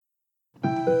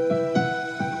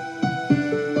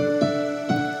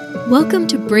Welcome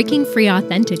to Breaking Free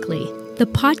Authentically, the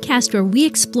podcast where we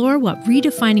explore what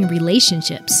redefining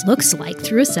relationships looks like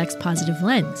through a sex-positive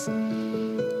lens.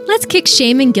 Let's kick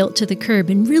shame and guilt to the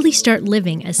curb and really start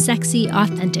living a sexy,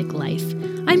 authentic life.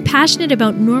 I'm passionate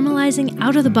about normalizing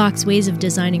out-of-the-box ways of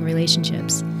designing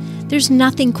relationships. There's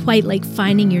nothing quite like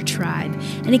finding your tribe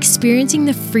and experiencing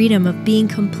the freedom of being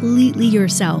completely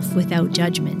yourself without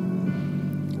judgment.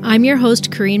 I'm your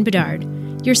host, Corinne Bedard,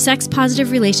 your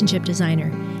sex-positive relationship designer,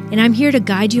 and I'm here to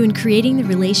guide you in creating the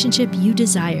relationship you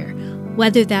desire,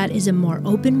 whether that is a more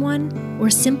open one or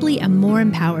simply a more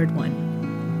empowered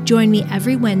one. Join me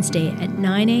every Wednesday at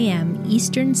 9 a.m.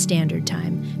 Eastern Standard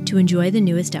Time to enjoy the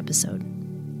newest episode.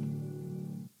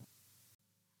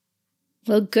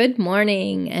 Well, good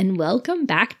morning and welcome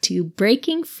back to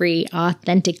Breaking Free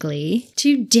Authentically.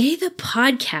 Today, the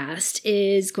podcast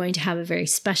is going to have a very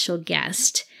special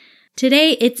guest.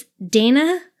 Today, it's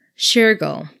Dana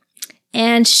Shergill.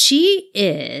 And she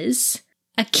is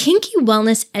a kinky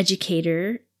wellness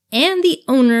educator and the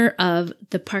owner of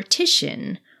The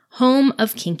Partition, home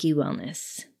of kinky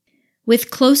wellness.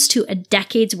 With close to a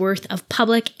decade's worth of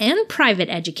public and private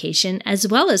education, as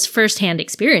well as firsthand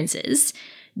experiences,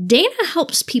 Dana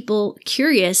helps people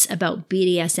curious about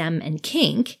BDSM and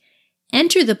kink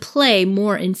enter the play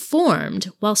more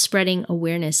informed while spreading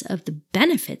awareness of the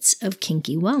benefits of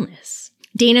kinky wellness.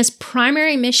 Dana's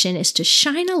primary mission is to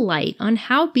shine a light on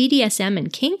how BDSM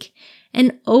and kink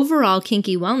and overall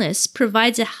kinky wellness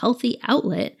provides a healthy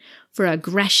outlet for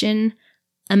aggression,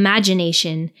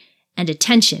 imagination, and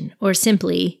attention, or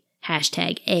simply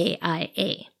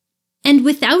 #AIA. And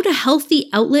without a healthy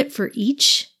outlet for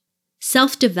each,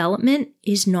 self-development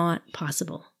is not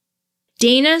possible.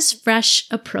 Dana's fresh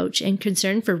approach and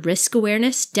concern for risk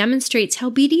awareness demonstrates how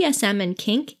BDSM and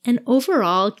kink and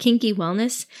overall kinky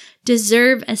wellness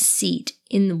deserve a seat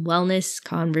in the wellness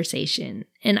conversation.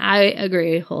 And I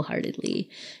agree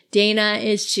wholeheartedly. Dana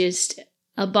is just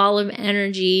a ball of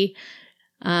energy.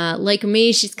 Like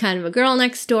me, she's kind of a girl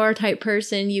next door type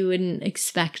person. You wouldn't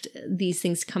expect these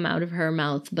things to come out of her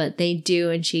mouth, but they do.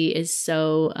 And she is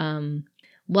so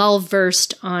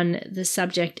well-versed on the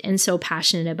subject and so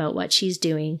passionate about what she's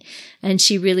doing. And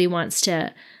she really wants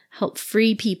to help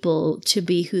free people to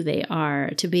be who they are,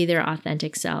 to be their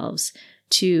authentic selves,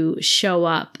 to show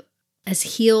up as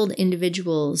healed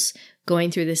individuals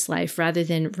going through this life rather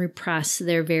than repress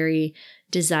their very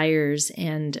desires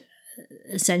and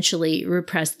essentially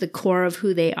repress the core of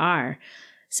who they are.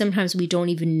 Sometimes we don't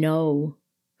even know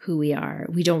who we are.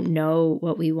 We don't know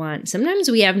what we want.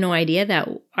 Sometimes we have no idea that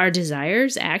our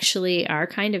desires actually are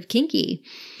kind of kinky.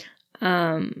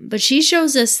 But she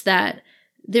shows us that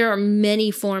there are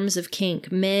many forms of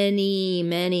kink,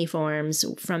 many forms,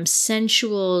 from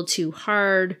sensual to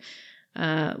hard,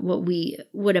 what we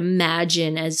would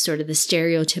imagine as sort of the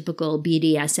stereotypical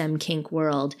BDSM kink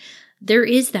world. There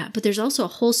is that, but there's also a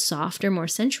whole softer, more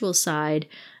sensual side.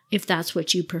 If that's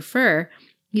what you prefer,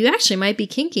 you actually might be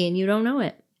kinky and you don't know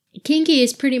it. Kinky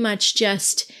is pretty much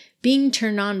just being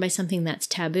turned on by something that's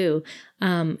taboo.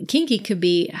 Kinky could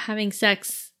be having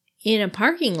sex in a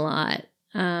parking lot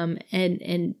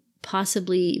and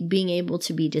possibly being able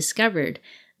to be discovered.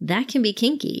 That can be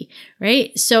kinky,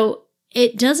 right? So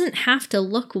it doesn't have to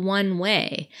look one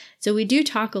way. So we do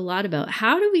talk a lot about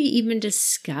how do we even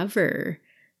discover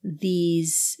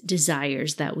these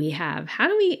desires that we have? How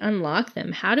do we unlock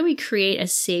them? How do we create a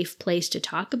safe place to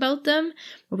talk about them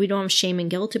where we don't have shame and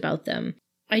guilt about them?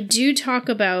 I do talk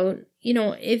about,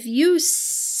 if you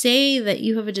say that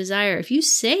you have a desire, if you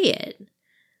say it,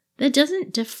 that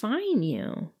doesn't define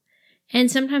you. And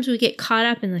sometimes we get caught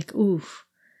up in like, oof,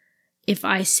 if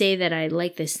I say that I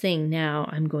like this thing, now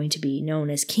I'm going to be known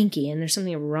as kinky and there's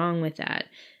something wrong with that.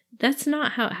 That's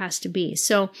not how it has to be.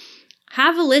 So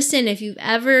have a listen if you've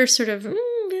ever sort of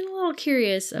been a little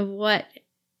curious of what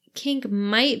kink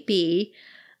might be.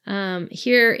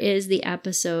 Here is the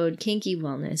episode Kinky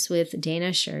Wellness with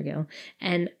Dana Shergill,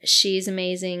 and she's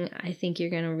amazing. I think you're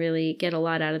going to really get a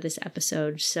lot out of this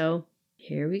episode. So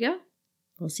here we go.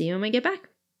 We'll see you when we get back.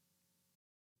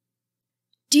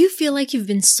 Do you feel like you've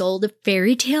been sold a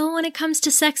fairy tale when it comes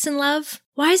to sex and love?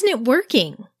 Why isn't it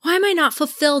working? Why am I not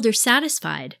fulfilled or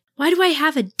satisfied? Why do I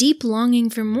have a deep longing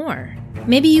for more?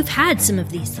 Maybe you've had some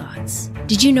of these thoughts.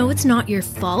 Did you know it's not your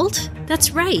fault? That's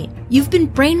right. You've been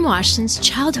brainwashed since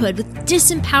childhood with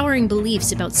disempowering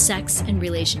beliefs about sex and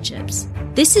relationships.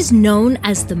 This is known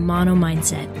as the mono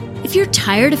mindset. If you're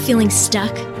tired of feeling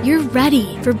stuck, you're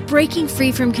ready for Breaking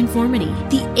Free from Conformity,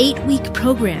 the 8-week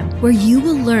program where you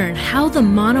will learn how the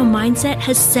mono mindset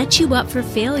has set you up for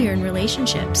failure in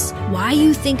relationships, why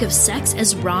you think of sex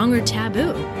as wrong or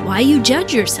taboo, why you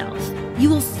judge yourself. You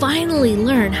will finally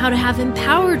learn how to have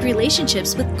empowered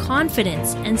relationships with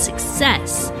confidence and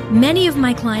success. Many of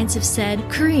my clients have said,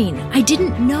 Corrine, I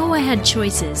didn't know I had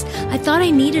choices. I thought I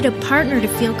needed a partner to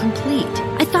feel complete.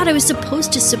 I thought I was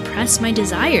supposed to suppress my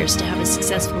desires to have a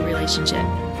successful relationship.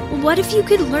 What if you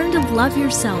could learn to love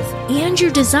yourself and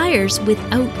your desires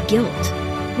without guilt?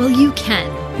 Well, you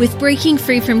can. With Breaking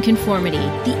Free from Conformity,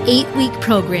 the 8-week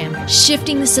program,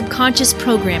 shifting the subconscious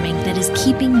programming that is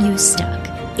keeping you stuck.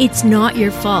 It's not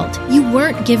your fault. You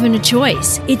weren't given a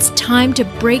choice. It's time to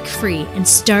break free and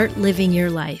start living your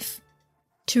life.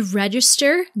 To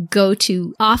register, go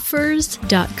to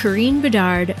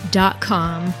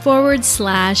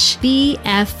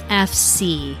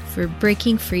offers.corinebedard.com/BFFC for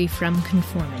Breaking Free from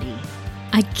Conformity.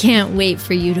 I can't wait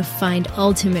for you to find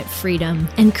ultimate freedom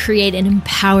and create an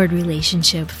empowered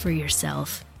relationship for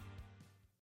yourself.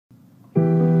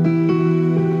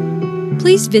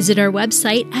 Please visit our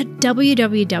website at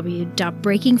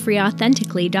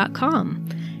www.breakingfreeauthentically.com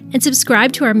and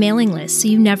subscribe to our mailing list so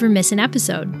you never miss an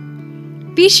episode.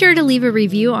 Be sure to leave a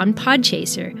review on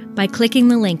Podchaser by clicking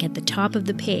the link at the top of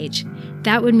the page.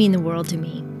 That would mean the world to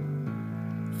me.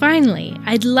 Finally,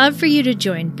 I'd love for you to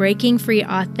join Breaking Free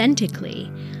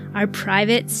Authentically, our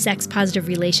private sex-positive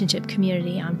relationship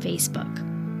community on Facebook.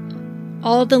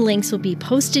 All the links will be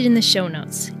posted in the show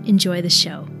notes. Enjoy the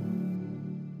show.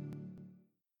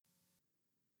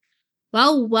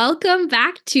 Well, welcome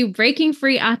back to Breaking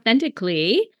Free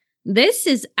Authentically. This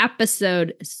is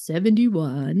episode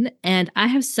 71, and I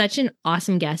have such an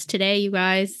awesome guest today, you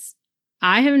guys.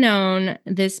 I have known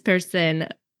this person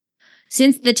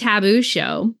since the Taboo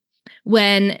show.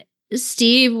 When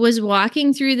Steve was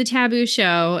walking through the Taboo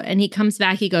show and he comes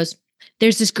back, he goes,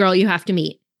 "There's this girl you have to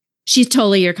meet. She's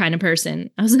totally your kind of person."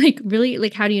 I was like, "Really?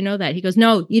 Like, how do you know that?" He goes,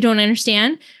 "No, you don't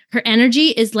understand. Her energy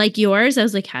is like yours." I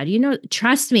was like, "How do you know?"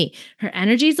 "Trust me. Her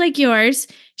energy is like yours.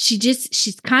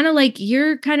 She's kind of like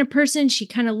your kind of person. She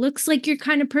kind of looks like your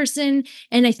kind of person.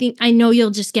 And I know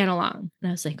you'll just get along." And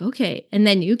I was like, "Okay." And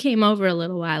then you came over a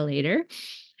little while later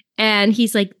and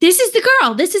he's like, "This is the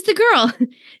girl. This is the girl."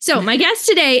 So my guest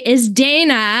today is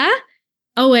Dana.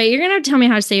 Oh, wait, you're going to have to tell me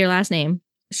how to say your last name.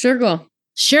 Shergill.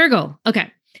 Shergill.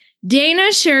 Okay. Dana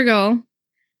Shergill.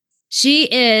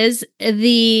 She is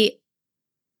the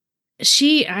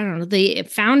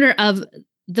founder of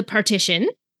The Partition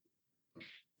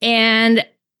and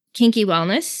Kinky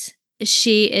Wellness.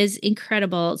 She is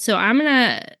incredible. So I'm going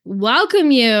to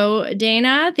welcome you,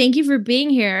 Dana. Thank you for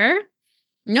being here.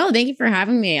 No, thank you for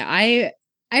having me.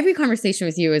 Every conversation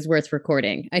with you is worth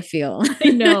recording, I feel. I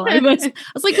know. I was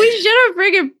like, we should have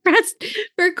friggin' pressed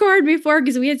record before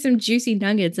because we had some juicy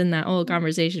nuggets in that whole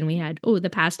conversation we had. Oh, the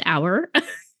past hour.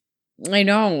 I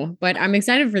know, but I'm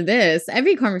excited for this.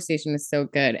 Every conversation is so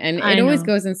good, and it always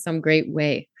goes in some great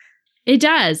way. It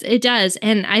does. It does.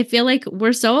 And I feel like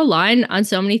we're so aligned on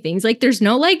so many things. Like there's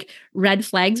no like red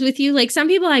flags with you. Like some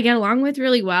people I get along with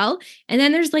really well. And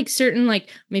then there's like certain like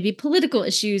maybe political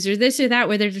issues or this or that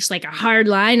where they're just like a hard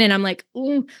line. And I'm like,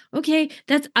 oh, okay,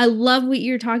 I love what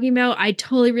you're talking about. I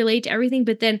totally relate to everything.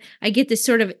 But then I get this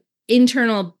sort of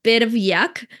internal bit of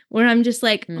yuck where I'm just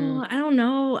like, oh, I don't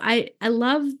know. I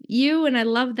love you and I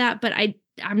love that, but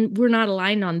we're not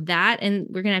aligned on that, and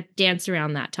we're gonna have to dance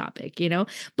around that topic, you know.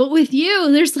 But with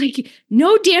you, there's like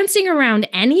no dancing around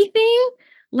anything.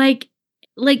 Like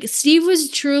Steve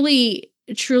was truly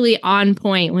on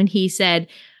point when he said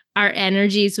our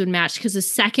energies would match, because the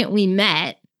second we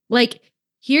met, like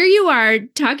here you are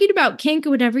talking about kink or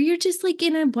whatever, you're just like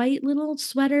in a white little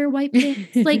sweater, white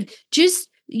pants, like just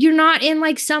you're not in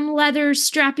like some leather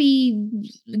strappy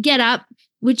get up,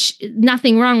 which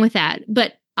nothing wrong with that,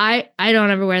 but I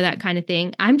don't ever wear that kind of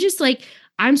thing. I'm just like,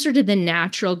 I'm sort of the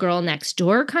natural girl next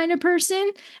door kind of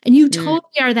person. And you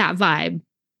totally are that vibe.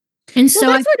 And so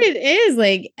that's what it is.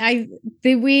 Like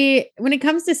when it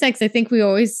comes to sex, I think we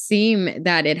always seem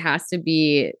that it has to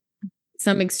be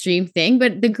some extreme thing,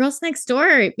 but the girls next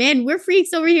door, man, we're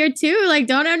freaks over here too. Like,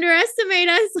 don't underestimate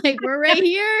us. Like, we're right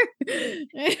here.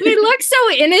 We look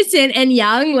so innocent and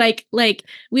young. Like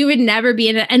we would never be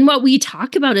in it. And what we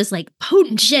talk about is like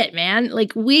potent shit, man.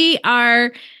 Like we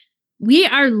are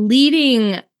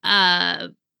leading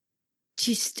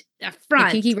just a front.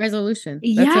 A kinky resolution.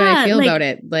 That's what I feel about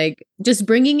it. Like just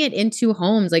bringing it into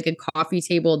homes, like a coffee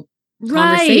table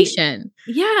conversation.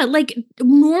 Yeah, like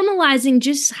normalizing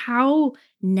just how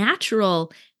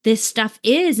natural this stuff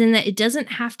is, and that it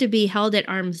doesn't have to be held at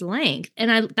arm's length.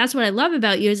 And that's what I love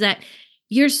about you, is that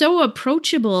you're so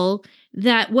approachable,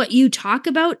 that what you talk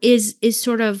about is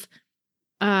sort of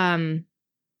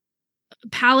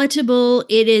palatable.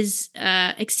 It is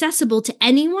accessible to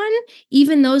anyone,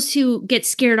 even those who get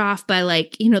scared off by,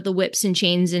 like, the whips and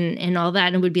chains and all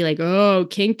that, and would be like, oh,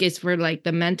 kink is for like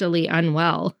the mentally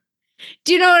unwell.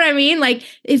 Do you know what I mean? Like,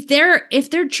 if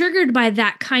they're triggered by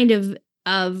that kind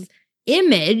of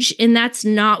image, and that's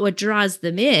not what draws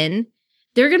them in,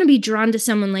 they're going to be drawn to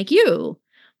someone like you,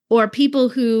 or people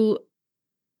who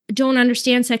don't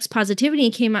understand sex positivity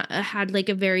and had like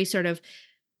a very sort of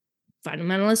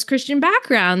fundamentalist Christian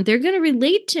background. They're going to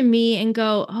relate to me and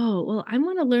go, oh, well, I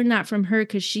want to learn that from her,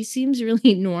 because she seems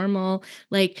really normal,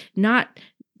 like not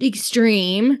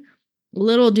extreme.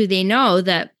 Little do they know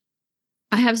that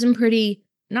I have some pretty,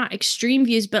 not extreme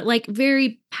views, but like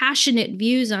very passionate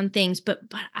views on things, but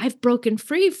I've broken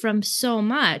free from so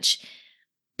much.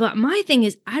 But my thing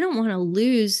is, I don't want to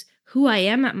lose who I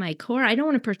am at my core. I don't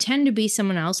want to pretend to be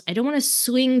someone else. I don't want to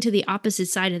swing to the opposite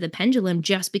side of the pendulum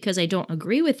just because I don't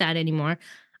agree with that anymore.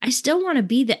 I still want to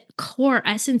be the core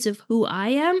essence of who I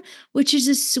am, which is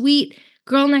a sweet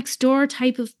girl next door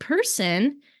type of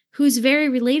person who's very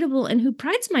relatable and who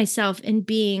prides myself in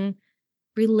being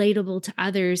relatable to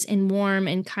others and warm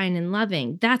and kind and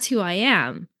loving. That's who I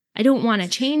am. I don't want to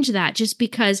change that just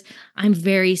because I'm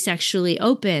very sexually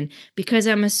open, because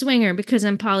I'm a swinger, because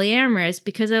I'm polyamorous,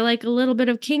 because I like a little bit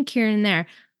of kink here and there.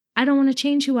 I don't want to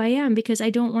change who I am, because I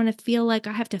don't want to feel like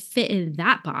I have to fit in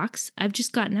that box. I've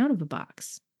just gotten out of a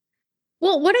box.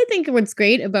 Well, what I think what's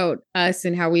great about us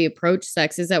and how we approach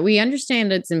sex is that we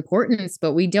understand its importance,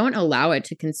 but we don't allow it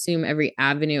to consume every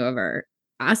avenue of our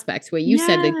aspects. What you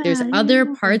said, like there's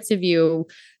other parts of you.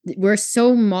 We're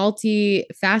so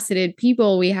multifaceted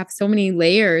people. We have so many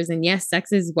layers, and yes,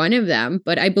 sex is one of them.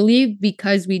 But I believe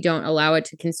because we don't allow it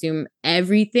to consume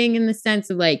everything, in the sense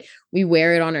of like we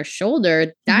wear it on our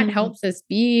shoulder, that helps us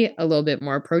be a little bit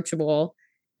more approachable,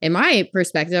 in my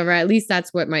perspective, or at least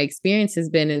that's what my experience has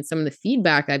been, and some of the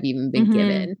feedback I've even been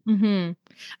given.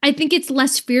 I think it's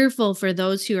less fearful for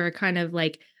those who are kind of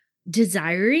like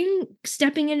desiring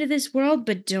stepping into this world,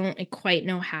 but don't quite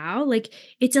know how. Like,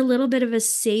 it's a little bit of a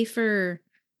safer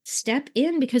step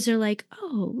in, because they're like,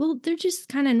 oh, well, they're just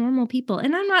kind of normal people.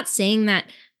 And I'm not saying that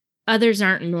others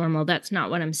aren't normal. That's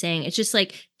not what I'm saying. It's just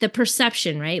like the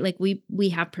perception, right? Like we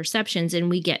have perceptions,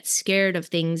 and we get scared of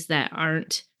things that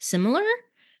aren't similar,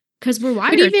 because we're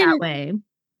wired that way.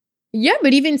 Yeah,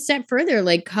 but even step further,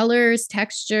 like colors,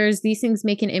 textures, these things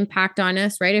make an impact on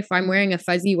us, right? If I'm wearing a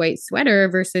fuzzy white sweater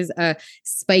versus a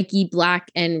spiky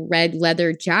black and red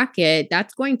leather jacket,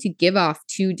 that's going to give off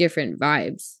two different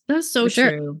vibes. That's so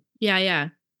true. Yeah, yeah.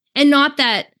 And not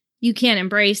that you can't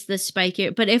embrace the spiky,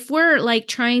 but if we're like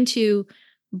trying to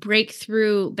break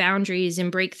through boundaries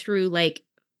and break through, like,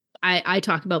 I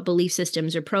talk about belief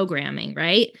systems or programming,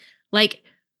 right? Like,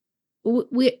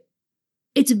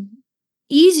 it's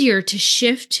easier to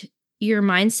shift your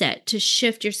mindset, to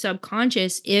shift your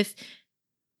subconscious, if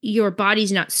your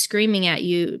body's not screaming at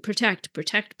you, protect,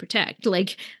 protect, protect.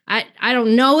 Like, I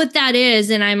don't know what that is,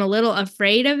 and I'm a little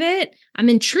afraid of it. I'm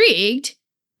intrigued.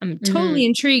 I'm totally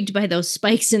intrigued by those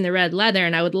spikes in the red leather,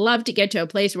 and I would love to get to a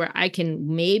place where I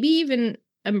can maybe even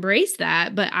embrace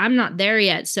that, but I'm not there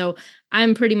yet. So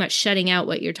I'm pretty much shutting out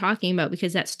what you're talking about,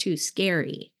 because that's too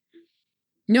scary.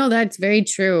 No, that's very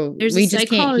true. We just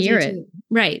can't hear it.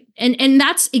 Right. And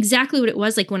that's exactly what it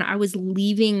was like when I was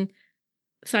leaving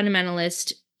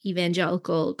fundamentalist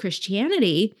evangelical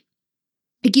Christianity.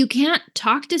 Like, you can't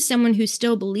talk to someone who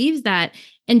still believes that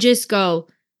and just go,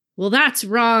 well, that's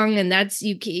wrong. And that's,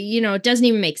 it doesn't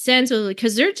even make sense,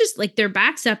 because they're just like, their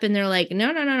backs up and they're like,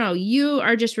 no, you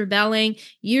are just rebelling.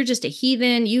 You're just a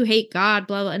heathen. You hate God,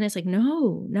 blah, blah. And it's like,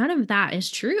 no, none of that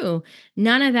is true.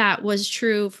 None of that was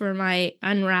true for my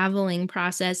unraveling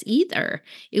process either.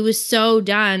 It was so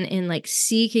done in like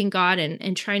seeking God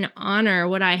and trying to honor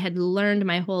what I had learned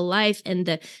my whole life, and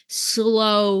the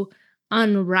slow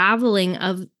unraveling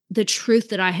of the truth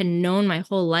that I had known my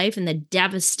whole life, and the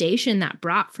devastation that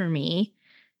brought for me,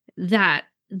 that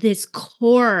this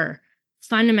core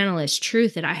fundamentalist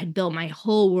truth that I had built my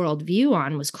whole worldview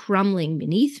on was crumbling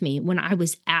beneath me when I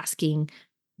was asking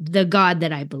the God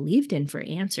that I believed in for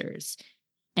answers.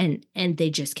 And they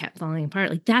just kept falling apart.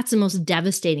 Like, that's the most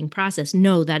devastating process.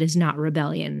 No, that is not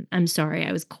rebellion. I'm sorry.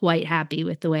 I was quite happy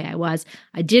with the way I was.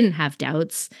 I didn't have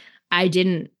doubts. I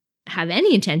didn't have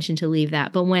any intention to leave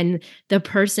that. But when the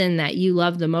person that you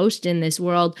love the most in this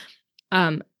world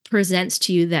presents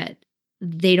to you that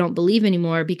they don't believe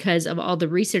anymore because of all the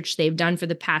research they've done for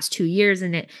the past 2 years,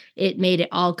 and it made it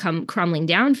all come crumbling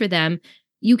down for them.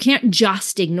 You can't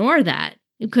just ignore that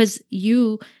because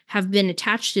you have been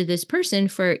attached to this person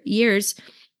for years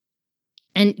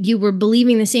and you were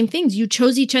believing the same things. You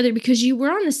chose each other because you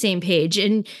were on the same page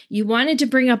and you wanted to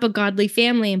bring up a godly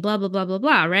family and blah, blah, blah, blah,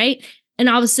 blah, right? And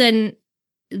all of a sudden,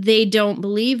 they don't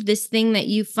believe this thing that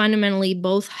you fundamentally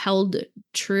both held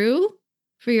true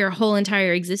for your whole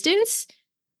entire existence.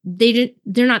 They're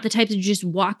not the type to just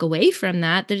walk away from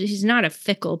that. He's not a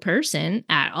fickle person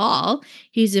at all.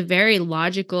 He's a very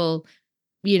logical,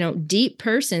 deep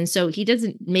person. So he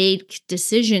doesn't make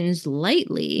decisions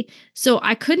lightly. So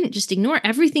I couldn't just ignore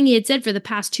everything he had said for the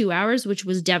past 2 hours, which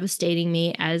was devastating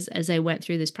me as I went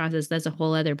through this process. That's a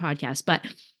whole other podcast. But,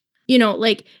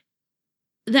 like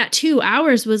that 2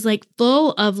 hours was like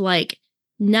full of like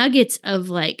nuggets of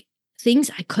like things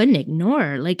I couldn't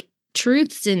ignore, like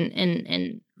truths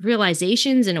and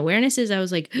realizations and awarenesses. I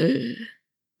was like,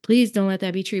 please don't let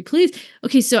that be true. Please.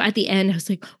 Okay. So at the end, I was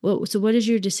like, well, so what is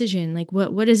your decision? Like,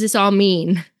 what does this all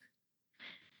mean?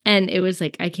 And it was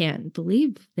like, I can't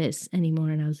believe this anymore.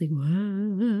 And I was like,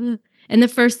 what? And the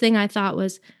first thing I thought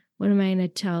was, what are we going to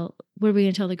tell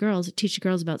the girls, teach the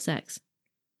girls about sex?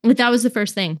 But that was the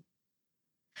first thing,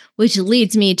 which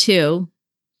leads me to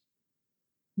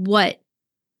what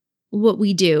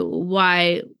we do,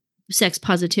 why sex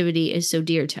positivity is so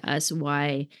dear to us,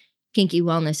 why kinky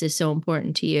wellness is so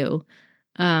important to you.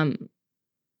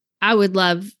 I would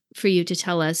love for you to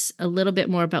tell us a little bit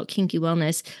more about kinky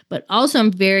wellness, but also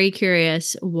I'm very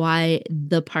curious why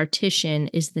the partition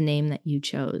is the name that you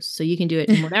chose. So you can do it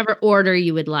in whatever order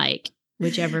you would like,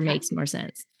 whichever makes more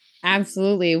sense.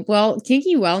 Absolutely. Well,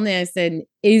 kinky wellness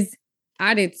is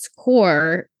at its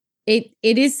core, it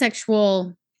is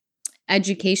sexual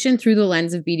education through the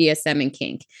lens of BDSM and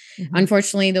kink. Mm-hmm.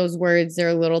 Unfortunately, those words are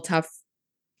a little tough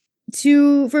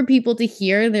for people to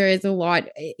hear. There is a lot,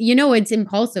 it's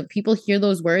impulsive. People hear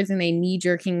those words and they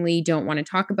knee-jerkingly don't want to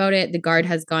talk about it. The guard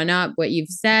has gone up, what you've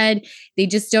said. They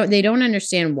don't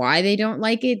understand why they don't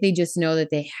like it. They just know that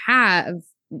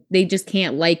they just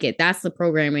can't like it. That's the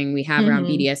programming we have around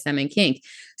BDSM and kink.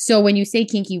 So when you say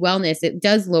kinky wellness, it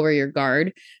does lower your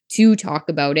guard to talk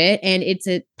about it. And it's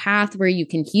a path where you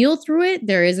can heal through it.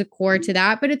 There is a core to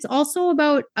that, but it's also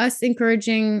about us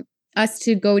encouraging us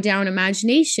to go down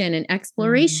imagination and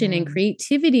exploration and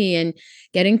creativity and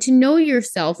getting to know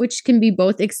yourself, which can be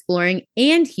both exploring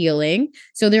and healing.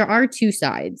 So there are two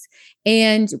sides.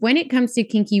 And when it comes to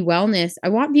kinky wellness, I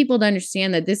want people to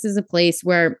understand that this is a place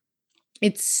where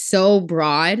it's so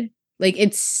broad, like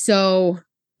it's so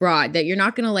broad that you're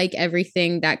not going to like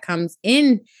everything that comes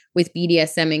in with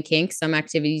BDSM and kink. Some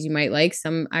activities you might like,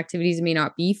 some activities may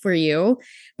not be for you.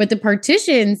 But the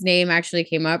partition's name actually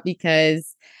came up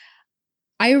because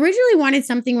I originally wanted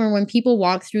something where when people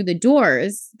walk through the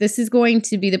doors,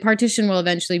 the partition will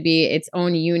eventually be its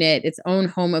own unit, its own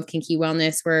home of kinky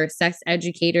wellness, where sex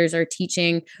educators are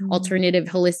teaching alternative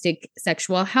holistic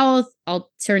sexual health,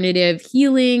 alternative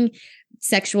healing.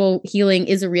 Sexual healing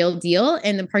is a real deal.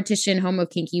 And the partition home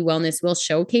of kinky wellness will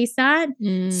showcase that.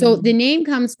 So the name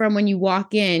comes from when you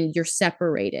walk in, you're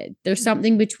separated. There's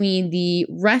something between the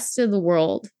rest of the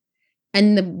world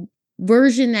and the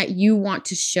version that you want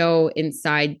to show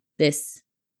inside this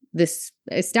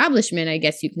establishment, I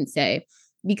guess you can say,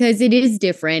 because it is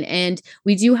different. And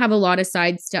we do have a lot of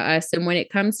sides to us. And when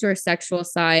it comes to our sexual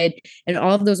side and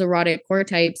all of those erotic core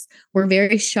types, we're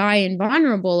very shy and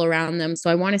vulnerable around them.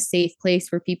 So I want a safe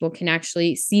place where people can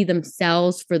actually see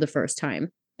themselves for the first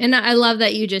time. And I love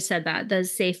that you just said that, the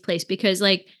safe place, because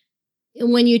like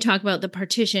when you talk about the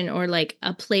partition or like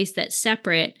a place that's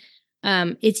separate,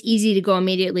 it's easy to go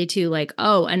immediately to like,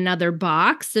 oh, another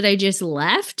box that I just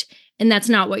left. And that's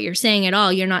not what you're saying at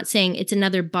all. You're not saying it's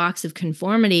another box of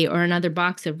conformity or another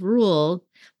box of rule.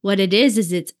 What it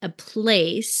is it's a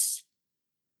place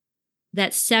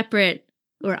that's separate,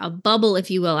 or a bubble,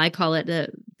 if you will. I call it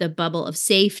the bubble of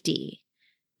safety,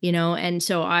 And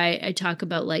so I talk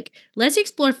about like, let's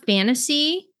explore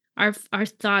fantasy, our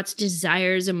thoughts,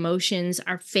 desires, emotions,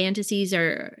 our fantasies,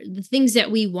 are the things that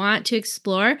we want to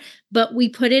explore, but we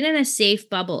put it in a safe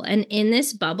bubble. And in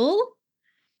this bubble,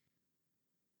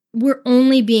 we're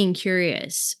only being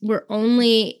curious. We're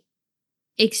only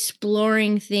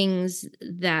exploring things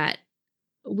that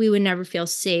we would never feel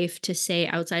safe to say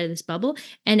outside of this bubble.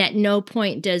 And at no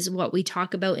point does what we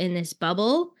talk about in this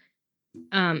bubble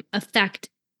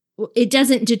it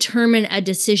doesn't determine a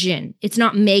decision. It's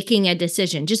not making a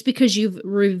decision. Just because you've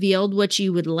revealed what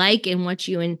you would like and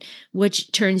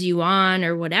which turns you on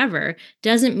or whatever,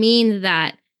 doesn't mean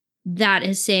that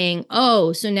is saying,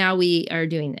 oh, so now we are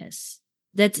doing this.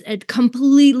 that's a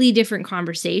completely different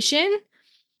conversation.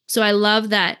 So I love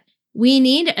that we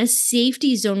need a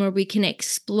safety zone where we can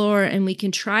explore and we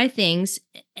can try things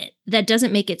that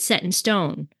doesn't make it set in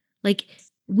stone. Like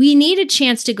we need a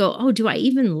chance to go, oh, do I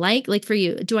even like for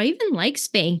you, do I even like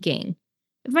spanking?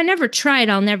 If I never try it,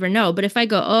 I'll never know. But if I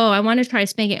go, oh, I want to try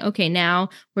spanking. Okay, now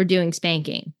we're doing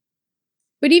spanking.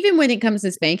 But even when it comes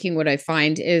to spanking, what I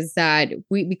find is that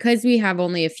because we have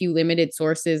only a few limited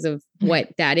sources of what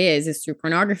that is through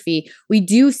pornography, we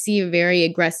do see a very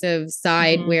aggressive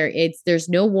side where there's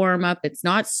no warm up. It's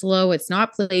not slow. It's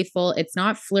not playful. It's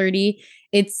not flirty.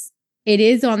 It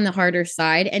is on the harder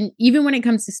side. And even when it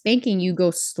comes to spanking, you go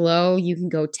slow, you can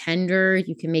go tender,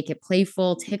 you can make it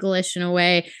playful, ticklish in a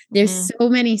way. There's so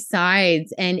many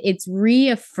sides, and it's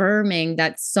reaffirming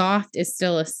that soft is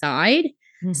still a side.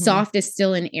 Soft is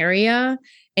still an area.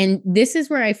 And this is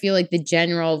where I feel like the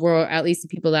general world, at least the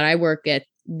people that I work with,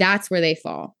 that's where they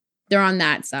fall. They're on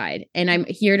that side. And I'm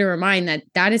here to remind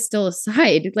that is still a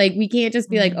side. Like we can't just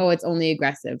be like, oh, it's only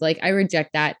aggressive. Like I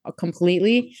reject that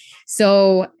completely.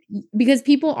 So because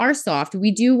people are soft,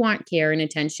 we do want care and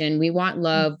attention. We want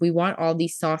love. We want all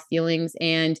these soft feelings.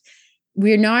 And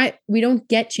we don't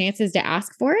get chances to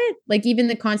ask for it. Like even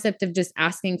the concept of just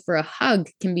asking for a hug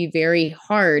can be very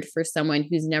hard for someone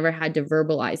who's never had to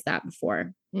verbalize that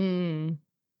before. Because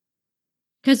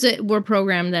we're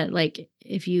programmed that like,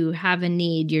 if you have a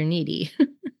need, you're needy.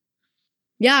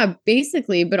 Yeah,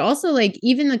 basically. But also like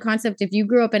even the concept, if you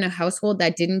grew up in a household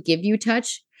that didn't give you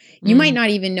touch, you might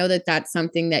not even know that that's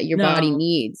something that your body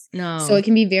needs. So it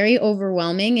can be very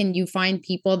overwhelming, and you find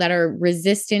people that are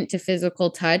resistant to physical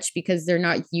touch because they're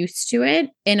not used to it.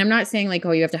 And I'm not saying like,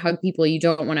 oh, you have to hug people you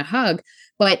don't want to hug,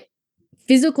 but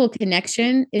physical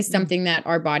connection is something that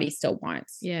our body still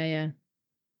wants. Yeah.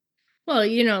 Well,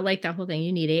 like that whole thing,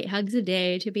 you need 8 hugs a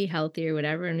day to be healthy or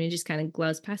whatever. And we just kind of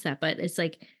gloss past that. But it's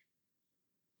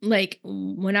like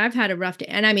when I've had a rough day,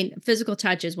 and I mean, physical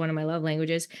touch is one of my love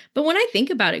languages. But when I think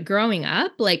about it growing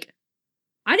up, like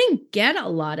I didn't get a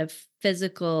lot of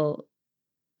physical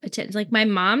attention. Like my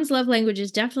mom's love language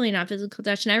is definitely not physical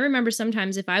touch. And I remember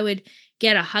sometimes if I would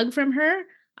get a hug from her,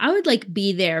 I would like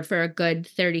be there for a good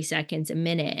 30 seconds, a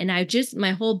minute. And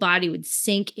my whole body would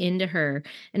sink into her.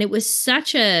 And it was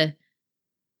such a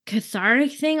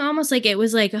cathartic thing, almost like it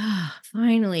was like, oh,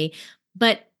 finally.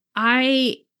 But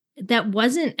that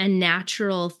wasn't a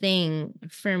natural thing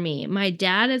for me. My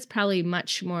dad is probably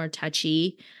much more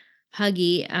touchy,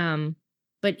 huggy.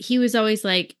 But he was always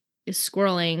like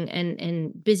squirreling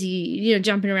and busy,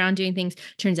 jumping around doing things.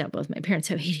 Turns out both my parents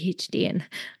have ADHD,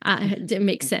 and it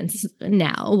makes sense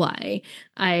now why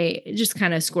I just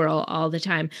kind of squirrel all the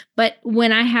time. But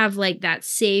when I have like that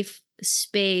safe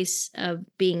space of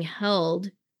being held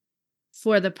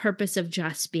for the purpose of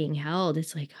just being held,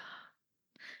 it's like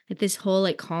this whole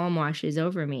like calm washes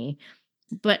over me.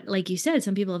 But like you said,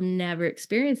 some people have never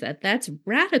experienced that. That's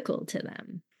radical to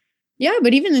them. Yeah,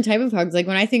 but even the type of hugs, like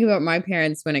when I think about my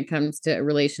parents, when it comes to a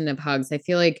relation of hugs, I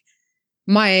feel like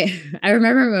I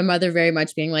remember my mother very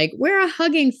much being like, we're a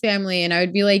hugging family. And I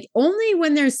would be like, only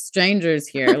when there's strangers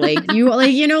here. Like you're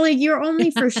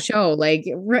only for show. Like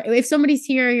if somebody's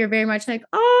here, you're very much like,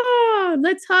 oh,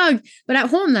 let's hug. But at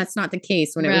home, that's not the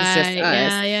case when it was just us.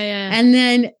 Yeah. And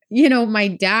then, my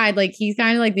dad, like he's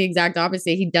kind of like the exact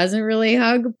opposite. He doesn't really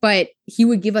hug, but he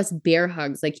would give us bear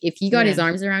hugs. Like if he got his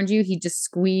arms around you, he'd just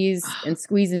squeeze and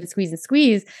squeeze and squeeze and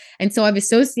squeeze. And so I've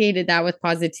associated that with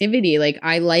positivity. Like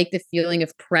I like the feeling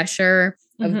of pressure,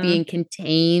 of being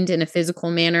contained in a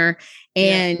physical manner.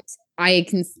 And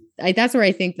that's where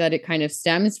I think that it kind of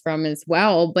stems from as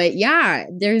well. But yeah,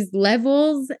 there's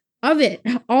levels of it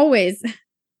always.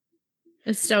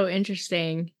 It's so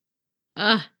interesting.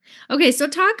 Okay, so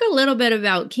talk a little bit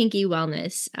about kinky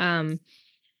wellness.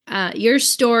 Your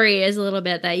story is a little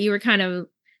bit that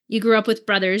you grew up with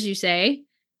brothers, you say.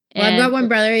 Well, I've got one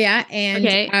brother, yeah.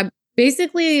 And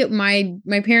basically my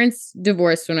parents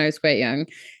divorced when I was quite young.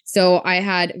 So I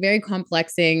had very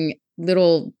complexing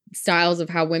little styles of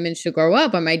how women should grow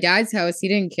up. At my dad's house, he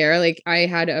didn't care. Like I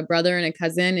had a brother and a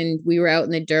cousin, and we were out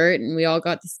in the dirt, and we all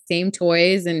got the same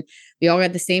toys, and we all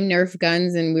got the same Nerf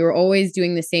guns, and we were always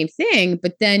doing the same thing.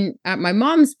 But then at my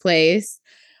mom's place,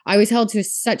 I was held to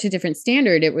such a different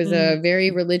standard. It was a very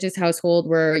religious household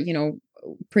where,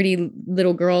 pretty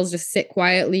little girls just sit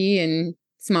quietly and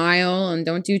smile and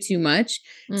don't do too much.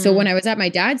 So when I was at my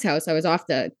dad's house, I was off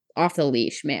the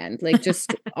leash, man, like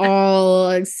just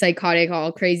all psychotic,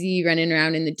 all crazy, running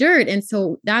around in the dirt. And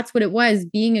so that's what it was.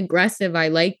 Being aggressive, I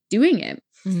like doing it.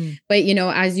 But,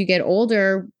 as you get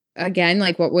older, again,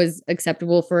 like what was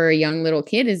acceptable for a young little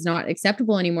kid is not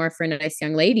acceptable anymore for a nice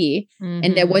young lady.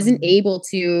 And that wasn't able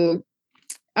to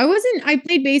I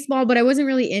played baseball, but I wasn't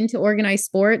really into organized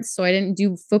sports. So I didn't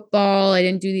do football. I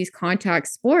didn't do these contact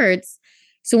sports.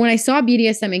 So when I saw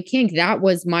BDSM and kink, that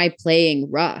was my playing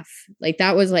rough. Like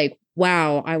that was like,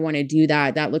 wow, I want to do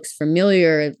that. That looks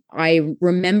familiar. I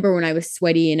remember when I was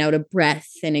sweaty and out of breath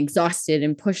and exhausted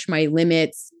and push my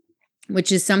limits,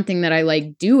 which is something that I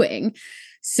like doing.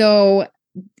 So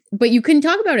but you couldn't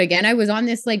talk about it again. I was on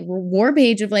this like war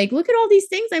page of like, look at all these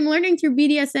things I'm learning through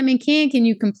BDSM and kink, and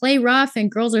you can play rough and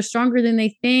girls are stronger than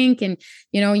they think. And,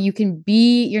 you know,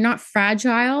 you're not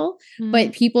fragile,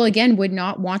 but people again would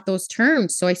not want those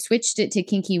terms. So I switched it to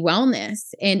kinky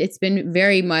wellness, and it's been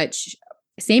very much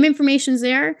same information's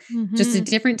there, just a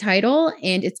different title.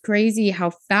 And it's crazy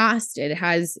how fast it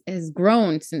has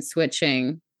grown since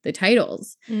switching the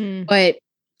titles. But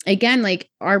again, like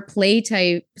our play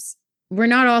types, we're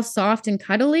not all soft and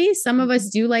cuddly. Some of us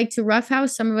do like to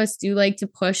roughhouse. Some of us do like to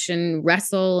push and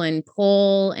wrestle and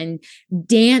pull and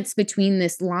dance between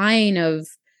this line of,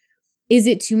 is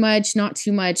it too much, not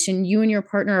too much? And you and your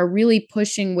partner are really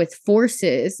pushing with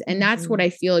forces. And that's what I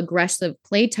feel aggressive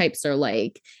play types are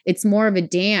like. It's more of a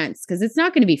dance because it's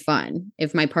not going to be fun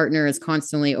if my partner is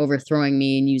constantly overthrowing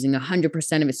me and using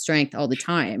 100% of his strength all the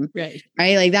time. Right.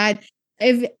 Like that.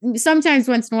 If sometimes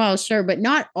once in a while, sure, but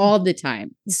not all the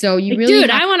time. So you really, dude,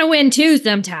 I want to win too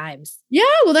sometimes. Yeah,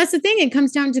 well, that's the thing. It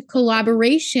comes down to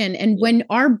collaboration, and when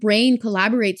our brain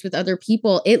collaborates with other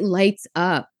people, it lights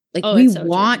up. Like we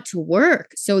want to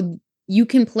work. So you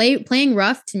can playing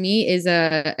rough. To me, is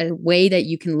a way that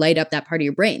you can light up that part of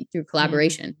your brain through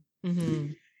collaboration. Yeah.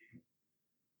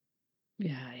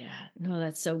 No,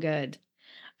 that's so good.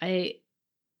 I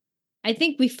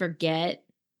think we forget.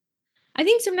 I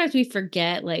think sometimes we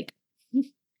forget like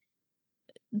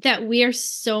that we are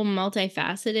so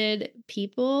multifaceted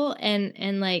people,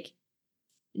 and like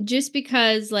just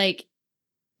because like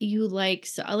you like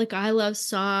I love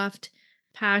soft,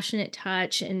 passionate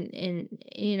touch, and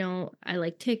you know, I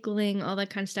like tickling, all that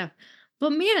kind of stuff.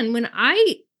 But man, when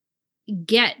I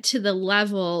get to the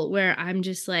level where I'm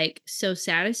just like so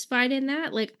satisfied in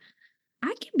that, like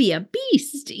I can be a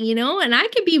beast, you know, and I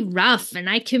can be rough and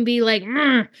I can be like,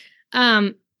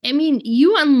 I mean,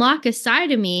 you unlock a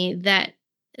side of me that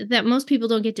most people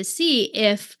don't get to see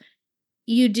if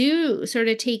you do sort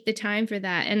of take the time for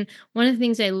that. And one of the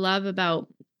things I love about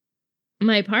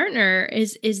my partner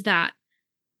is that,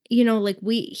 you know, like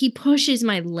he pushes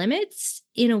my limits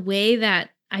in a way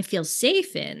that I feel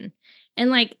safe in. And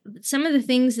like some of the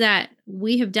things that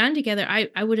we have done together,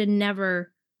 I would have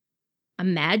never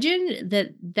imagined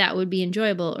that would be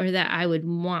enjoyable or that I would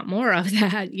want more of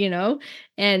that, you know?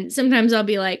 And sometimes I'll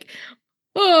be like,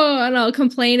 oh, and I'll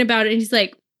complain about it. And he's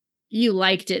like, you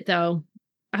liked it though.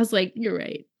 I was like, you're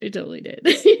right. I totally did.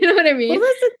 You know what I mean? Well,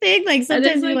 that's the thing. Like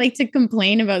sometimes we like to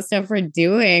complain about stuff we're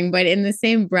doing, but in the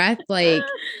same breath, like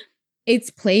it's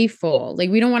playful.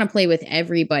 Like we don't want to play with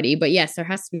everybody, but yes, there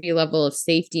has to be a level of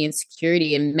safety and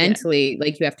security, and mentally,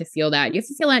 like you have to feel that. You have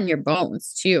to feel that in your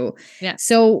bones too. Yeah.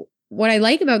 So what I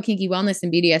like about kinky wellness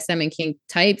and BDSM and kink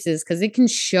types is because it can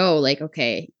show like,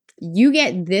 okay, you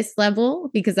get this level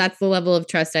because that's the level of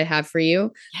trust I have for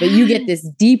you, but you get this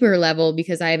deeper level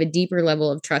because I have a deeper level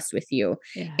of trust with you.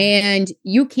 And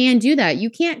you can do that. You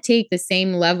can't take the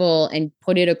same level and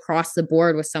put it across the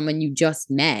board with someone you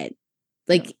just met.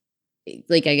 Like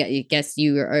I guess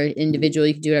you are individual,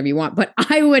 you can do whatever you want, but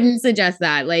I wouldn't suggest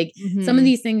that. Like some of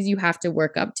these things you have to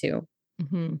work up to.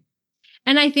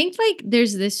 And I think like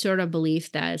there's this sort of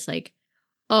belief that it's like,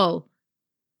 oh,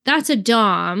 that's a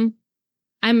dom.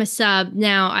 I'm a sub.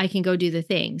 Now I can go do the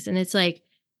things. And it's like,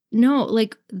 no,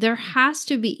 like there has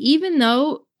to be, even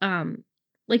though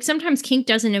like sometimes kink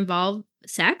doesn't involve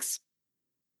sex.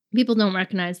 People don't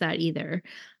recognize that either.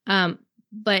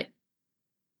 But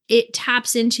it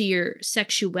taps into your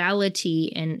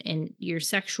sexuality and your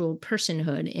sexual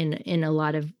personhood in a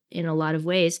lot of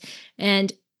ways.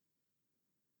 And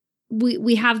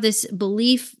we have this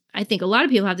belief, I think a lot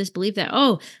of people have this belief that,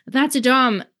 oh, that's a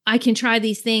dom, I can try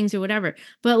these things or whatever.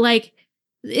 But like,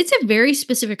 it's a very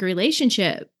specific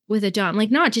relationship with a dom.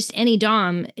 Like not just any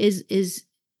dom is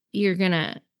you're going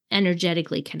to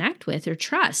energetically connect with or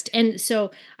trust. And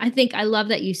so I think I love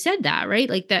that you said that, right?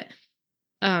 Like that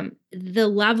the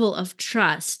level of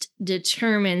trust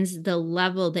determines the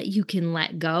level that you can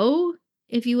let go,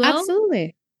 if you will.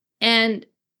 Absolutely. And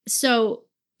so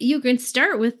you can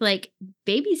start with like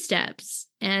baby steps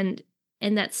and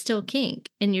that's still kink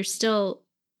and you're still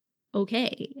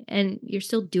okay and you're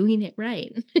still doing it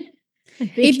right. I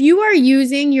If think. you are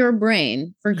using your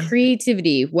brain for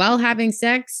creativity while having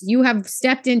sex, you have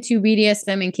stepped into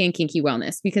BDSM and kinky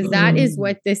wellness, because that is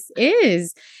what this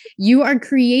is. You are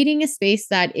creating a space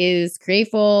that is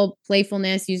grateful,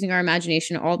 playfulness, using our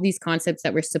imagination, all these concepts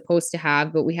that we're supposed to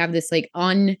have, but we have this like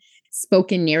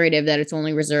unspoken narrative that it's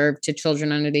only reserved to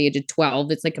children under the age of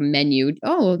 12. It's like a menu.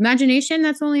 Oh, imagination,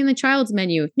 that's only in the child's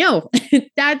menu. No,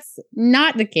 that's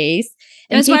not the case.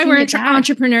 And That's why taking we're it back,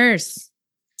 entrepreneurs.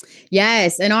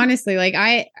 yes. And honestly, like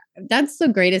that's the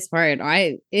greatest part.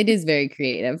 It is very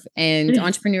creative, and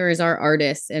entrepreneurs are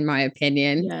artists, in my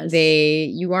opinion. Yes.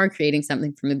 You are creating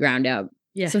something from the ground up.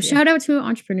 Yeah. So shout out to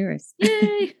entrepreneurs.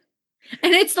 Yay.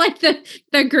 And it's like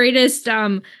the greatest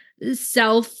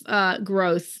self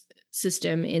growth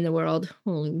system in the world.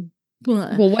 Holy.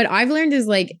 Well, what I've learned is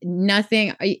like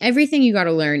everything you got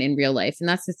to learn in real life. And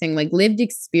that's the thing, like lived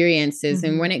experiences.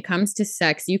 And when it comes to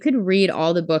sex, you could read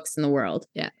all the books in the world.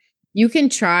 Yeah. You can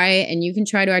try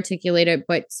to articulate it,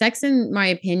 but sex, in my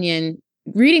opinion,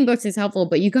 reading books is helpful,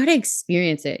 but you got to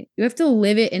experience it. You have to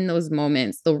live it in those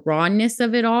moments, the rawness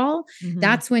of it all.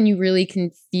 That's when you really can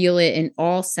feel it in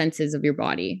all senses of your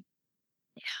body.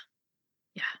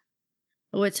 Yeah.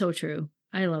 Oh, it's so true.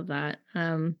 I love that.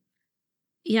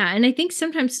 Yeah. And I think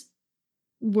sometimes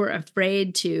we're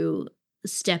afraid to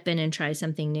step in and try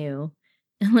something new.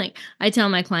 And like I tell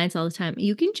my clients all the time,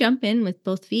 you can jump in with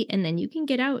both feet and then you can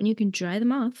get out and you can dry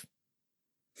them off.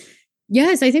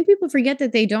 Yes, I think people forget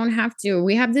that they don't have to.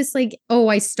 We have this like, oh,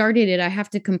 I started it, I have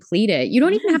to complete it. You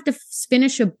don't even have to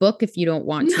finish a book if you don't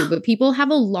want to, but people have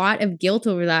a lot of guilt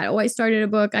over that. Oh, I started a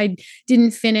book, I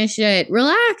didn't finish it.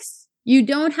 Relax. You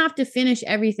don't have to finish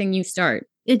everything you start.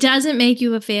 It doesn't make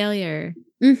you a failure.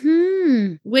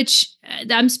 Which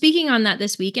I'm speaking on that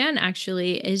this weekend,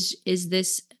 actually, is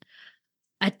this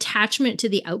attachment to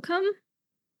the outcome,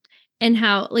 and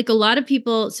how like a lot of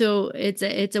people, so it's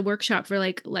a workshop for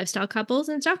like lifestyle couples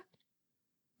and stuff.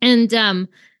 And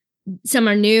some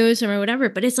are new, some are whatever,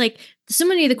 but it's like so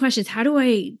many of the questions, how do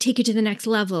I take it to the next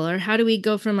level? Or how do we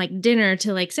go from like dinner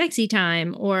to like sexy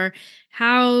time? Or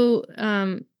how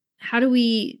do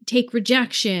we take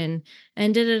rejection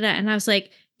and da-da-da? And I was like,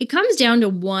 it comes down to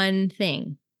one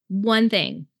thing.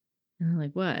 And I'm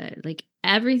like, what? Like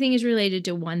everything is related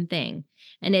to one thing.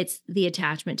 And it's the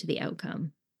attachment to the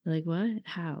outcome. They're like, what?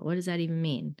 How? What does that even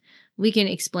mean? We can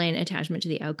explain attachment to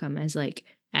the outcome as like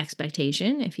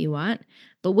expectation if you want.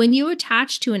 But when you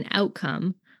attach to an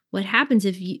outcome, what happens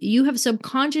if you have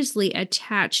subconsciously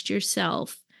attached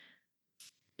yourself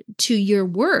to your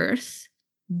worth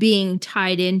being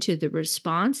tied into the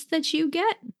response that you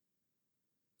get?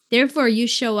 Therefore, you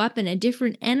show up in a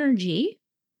different energy.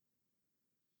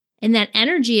 And that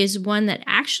energy is one that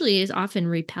actually is often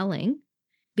repelling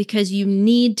because you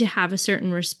need to have a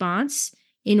certain response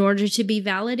in order to be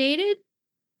validated.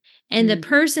 And the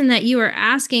person that you are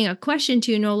asking a question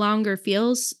to no longer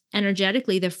feels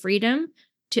energetically the freedom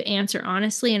to answer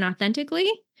honestly and authentically.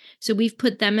 So we've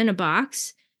put them in a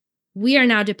box. We are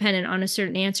now dependent on a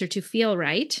certain answer to feel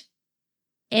right.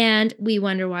 And we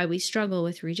wonder why we struggle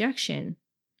with rejection.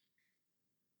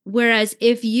 Whereas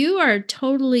if you are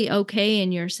totally okay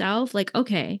in yourself, like,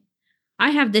 okay,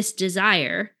 I have this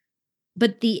desire,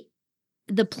 but the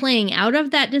playing out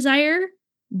of that desire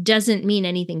doesn't mean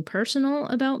anything personal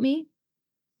about me.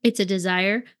 It's a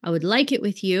desire. I would like it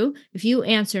with you. If you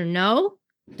answer no,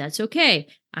 that's okay.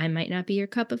 I might not be your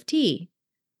cup of tea.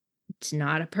 It's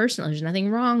not a personal, there's nothing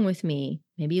wrong with me.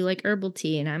 Maybe you like herbal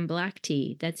tea and I'm black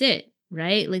tea. That's it,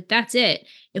 right? Like that's it.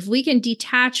 If we can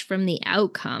detach from the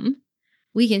outcome,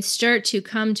 we can start to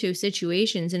come to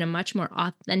situations in a much more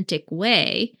authentic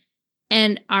way.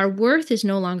 And our worth is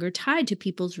no longer tied to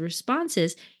people's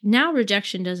responses. Now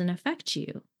rejection doesn't affect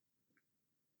you.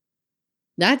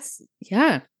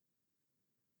 Yeah.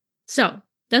 So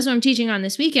that's what I'm teaching on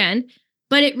this weekend.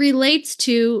 But it relates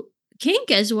to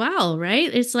kink as well,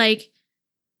 right? It's like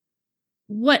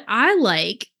what I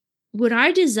like, what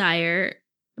I desire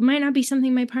might not be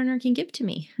something my partner can give to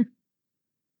me.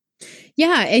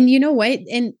 Yeah. And you know what?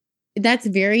 And that's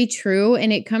very true.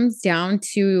 And it comes down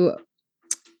to,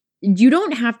 you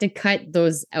don't have to cut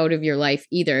those out of your life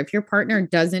either. If your partner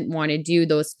doesn't want to do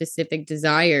those specific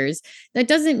desires, that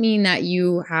doesn't mean that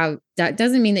you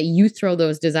throw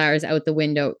those desires out the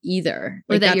window either.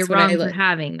 Or like, that you're wrong for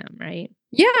having them, right?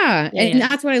 Yeah. And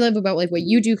that's what I love about like what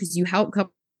you do, because you help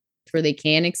couples where they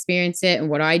can experience it. And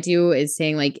what I do is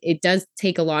saying like, it does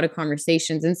take a lot of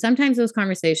conversations. And sometimes those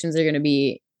conversations are going to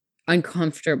be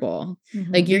uncomfortable.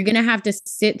 Mm-hmm. Like you're going to have to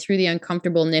sit through the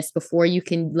uncomfortableness before you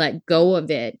can let go of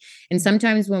it. And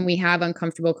sometimes when we have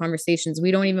uncomfortable conversations,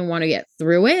 we don't even want to get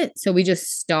through it. So we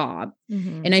just stop.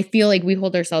 Mm-hmm. And I feel like we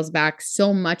hold ourselves back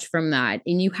so much from that.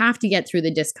 And you have to get through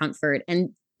the discomfort. And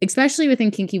especially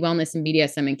within kinky wellness and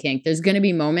BDSM and kink, there's going to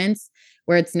be moments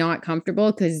where it's not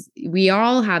comfortable because we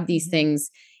all have these things.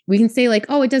 We can say like,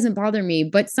 oh, it doesn't bother me,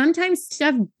 but sometimes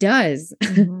stuff does.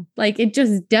 Mm-hmm. Like it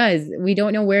just does. We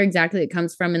don't know where exactly it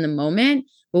comes from in the moment,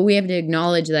 but we have to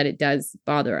acknowledge that it does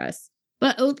bother us.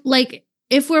 But like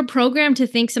if we're programmed to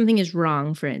think something is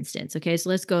wrong, for instance, okay, so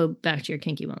let's go back to your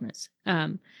kinky wellness.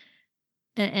 And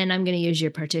I'm going to use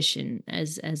your partition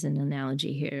as an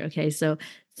analogy here. Okay. So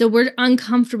we're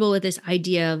uncomfortable with this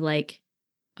idea of like,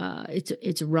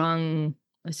 it's wrong.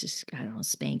 Let's just, I don't know,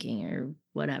 spanking or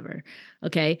whatever.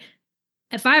 Okay.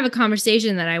 If I have a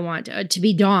conversation that I want to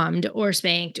be domed or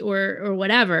spanked or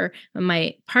whatever,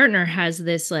 my partner has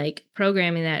this like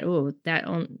programming that, oh, that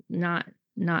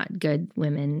not good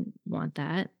women want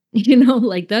that.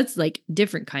 Like that's like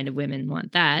different kind of women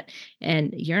want that.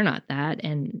 And you're not that.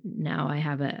 And now I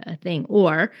have a thing.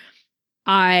 Or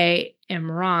I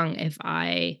am wrong if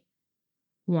I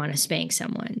want to spank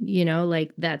someone,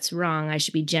 like that's wrong. I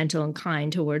should be gentle and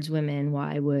kind towards women.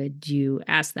 Why would you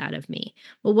ask that of me?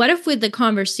 Well, what if with the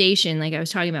conversation, like I was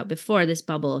talking about before, this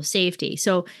bubble of safety?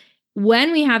 So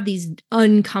when we have these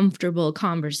uncomfortable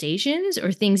conversations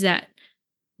or things that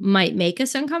might make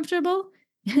us uncomfortable,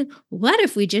 what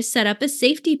if we just set up a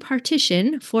safety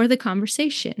partition for the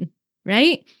conversation,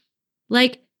 right?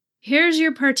 Like, here's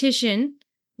your partition.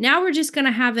 Now we're just going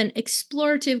to have an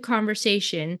explorative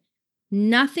conversation.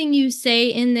 Nothing you say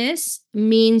in this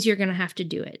means you're going to have to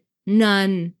do it.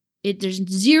 None. There's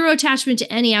zero attachment to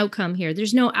any outcome here.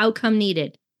 There's no outcome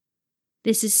needed.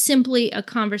 This is simply a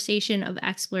conversation of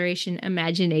exploration,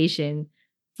 imagination,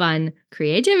 fun,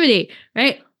 creativity,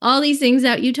 right? All these things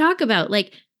that you talk about.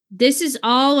 Like, this is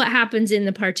all what happens in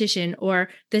the partition or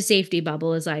the safety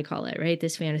bubble, as I call it, right?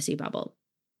 This fantasy bubble.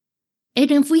 And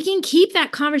if we can keep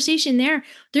that conversation there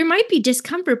might be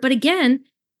discomfort. But again,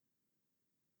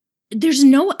 there's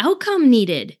no outcome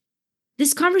needed.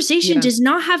 This conversation does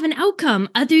not have an outcome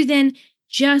other than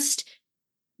just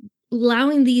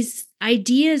allowing these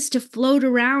ideas to float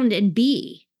around and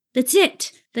be. That's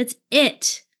it. That's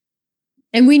it.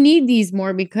 And we need these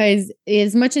more because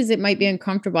as much as it might be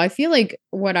uncomfortable, I feel like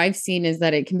what I've seen is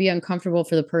that it can be uncomfortable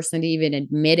for the person to even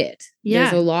admit it. Yeah.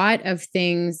 There's a lot of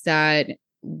things that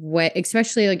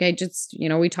especially like I just,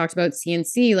 we talked about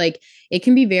CNC, like it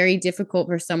can be very difficult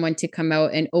for someone to come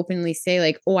out and openly say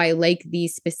like, oh, I like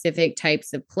these specific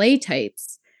types of play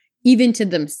types, even to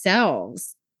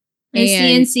themselves. And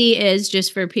CNC is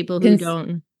just for people who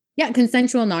don't. Yeah,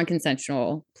 consensual,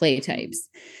 non-consensual play types.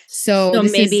 So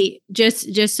maybe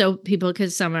just so people,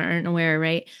 because some aren't aware,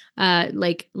 right?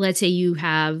 Like let's say you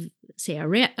have, say, a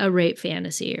rape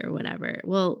fantasy or whatever.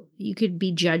 Well, you could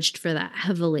be judged for that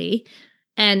heavily,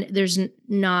 and there's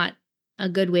not a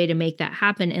good way to make that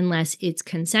happen unless it's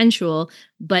consensual.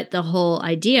 But the whole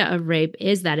idea of rape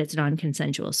is that it's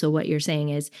non-consensual. So what you're saying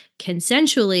is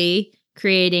consensually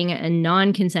creating a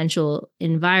non-consensual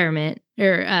environment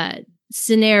or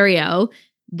scenario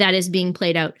that is being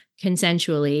played out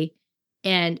consensually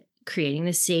and creating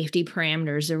the safety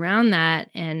parameters around that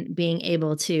and being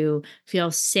able to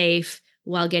feel safe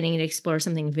while getting to explore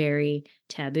something very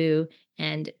taboo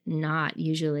and not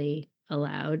usually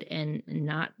allowed, and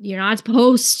you're not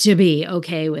supposed to be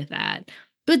okay with that.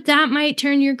 But that might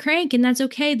turn your crank, and that's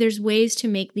okay. There's ways to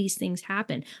make these things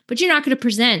happen. But you're not going to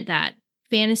present that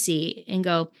fantasy and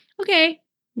go, okay,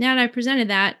 now that I presented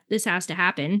that, this has to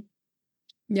happen.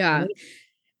 Yeah. Right?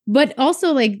 But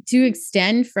also like to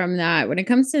extend from that, when it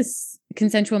comes to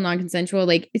consensual, non-consensual,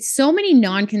 like it's so many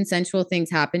non-consensual things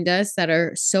happen to us that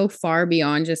are so far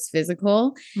beyond just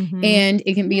physical. Mm-hmm. And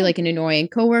it can be like an annoying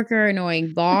coworker,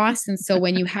 annoying boss. And so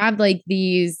when you have like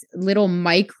these little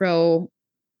micro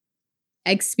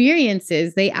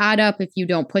experiences, they add up if you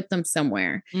don't put them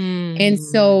somewhere. Mm-hmm. And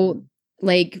so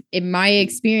like in my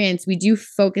experience, we do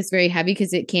focus very heavy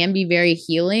because it can be very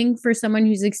healing for someone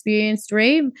who's experienced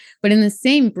rape, but in the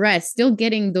same breath, still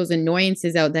getting those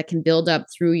annoyances out that can build up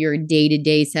through your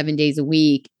day-to-day, 7 days a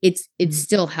week. It's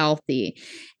still healthy.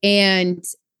 And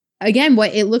again,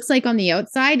 what it looks like on the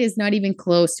outside is not even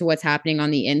close to what's happening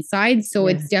on the inside. So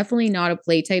it's definitely not a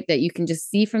play type that you can just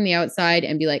see from the outside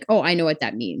and be like, oh, I know what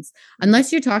that means.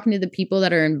 Unless you're talking to the people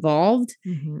that are involved,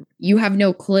 you have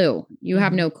no clue. You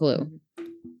have no clue.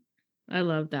 I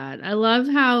love that. I love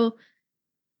how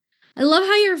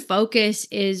your focus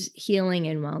is healing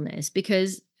and wellness,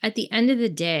 because at the end of the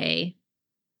day,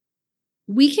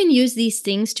 we can use these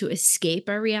things to escape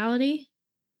our reality,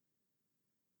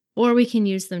 or we can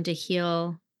use them to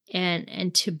heal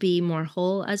and to be more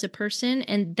whole as a person.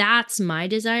 And that's my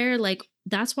desire. Like,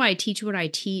 that's why I teach what I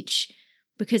teach,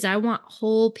 because I want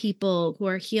whole people who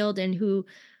are healed and who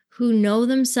know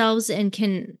themselves and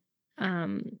can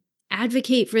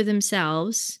advocate for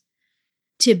themselves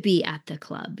to be at the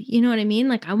club. You know what I mean?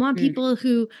 Like, I want people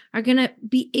who are going to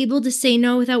be able to say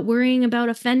no without worrying about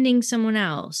offending someone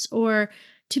else, or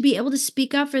to be able to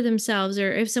speak up for themselves,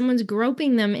 or if someone's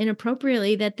groping them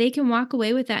inappropriately, that they can walk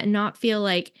away with that and not feel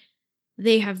like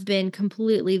they have been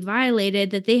completely violated,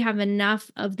 that they have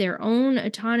enough of their own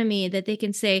autonomy that they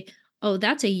can say, oh,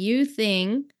 that's a you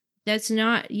thing. That's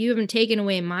not, you haven't taken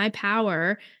away my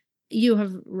power. You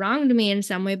have wronged me in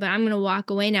some way, but I'm going to walk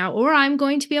away now, or I'm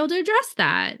going to be able to address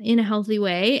that in a healthy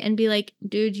way and be like,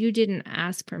 dude, you didn't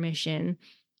ask permission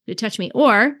to touch me,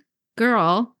 or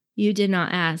girl, you did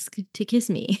not ask to kiss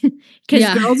me.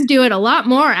 Because girls do it a lot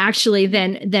more actually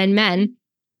than men.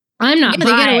 I'm not they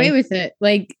get away with it.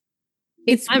 Like,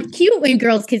 it's cute when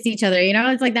girls kiss each other, you know?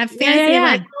 It's like that fantasy of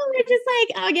like, oh, we're just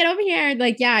like, oh, get over here.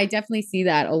 Like, yeah, I definitely see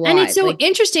that a lot. And it's so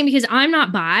interesting because I'm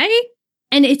not bi.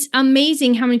 And it's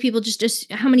amazing how many people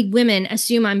how many women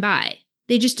assume I'm bi.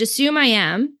 They just assume I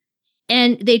am.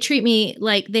 And they treat me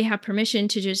like they have permission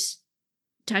to just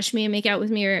touch me and make out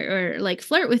with me, or like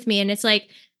flirt with me. And it's like,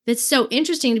 that's so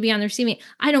interesting to be on the receiving.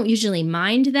 I don't usually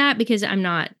mind that because I'm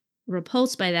not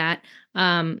repulsed by that.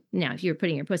 Now, if you were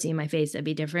putting your pussy in my face, that'd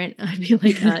be different. I'd be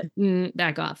like,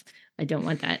 back off. I don't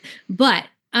want that. But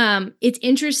it's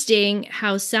interesting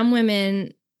how some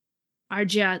women are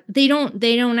just, they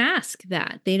don't ask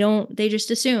that. They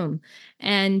just assume.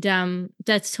 And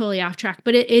that's totally off track.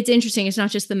 But it's interesting. It's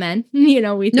not just the men, you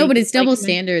know, we think but it's double like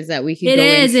standards that we could it go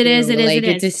is, into.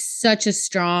 It is. Such a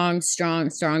strong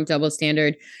double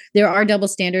standard. There are double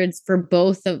standards for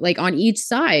both of like on each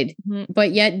side. Mm-hmm.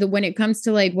 But yet when it comes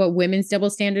to like what women's double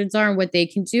standards are and what they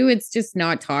can do, it's just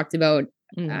not talked about.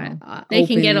 No. They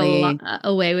can get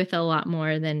away with a lot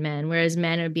more than men. Whereas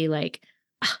men would be like,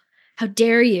 how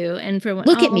dare you? And for what?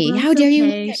 Look at me. How dare you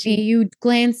look at me? You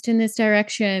glanced in this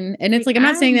direction. And it's like, I'm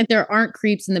not saying that there aren't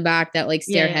creeps in the back that like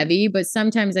stare heavy, but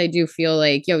sometimes I do feel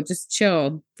like, yo, just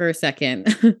chill for a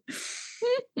second.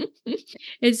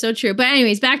 It's so true. But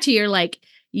anyways, back to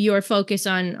your focus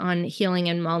on healing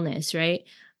and wellness, right?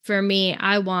 For me,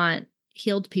 I want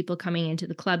healed people coming into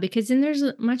the club because then there's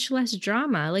much less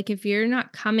drama. Like if you're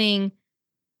not coming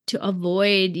to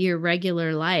avoid your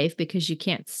regular life because you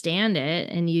can't stand it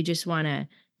and you just want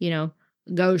to,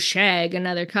 go shag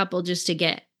another couple just to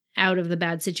get out of the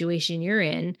bad situation you're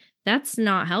in, that's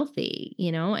not healthy,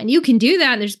 and you can do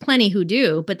that. And there's plenty who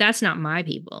do, but that's not my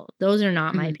people. Those are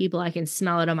not my people. I can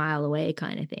smell it a mile away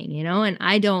kind of thing, and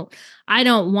I don't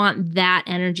want that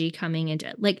energy coming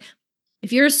into, like,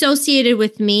 if you're associated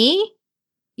with me,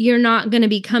 you're not going to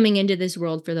be coming into this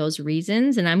world for those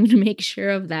reasons. And I'm going to make sure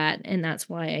of that. And that's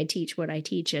why I teach what I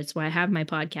teach. It's why I have my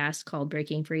podcast called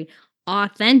Breaking Free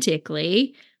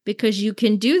Authentically, because you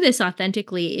can do this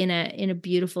authentically in a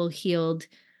beautiful, healed,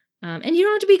 and you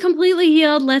don't have to be completely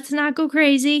healed. Let's not go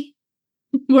crazy.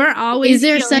 We're always Is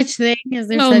there healing. such thing? Is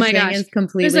there such thing as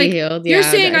completely healed? You're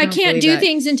saying I can't do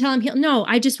things until I'm healed. No,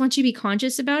 I just want you to be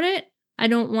conscious about it. I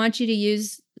don't want you to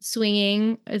use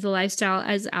swinging as a lifestyle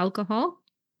as alcohol.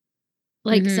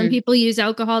 Like some people use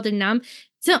alcohol to numb.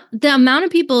 So the amount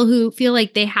of people who feel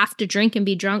like they have to drink and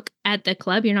be drunk at the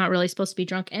club, you're not really supposed to be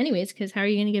drunk anyways, because how are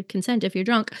you going to give consent if you're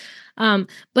drunk?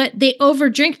 But they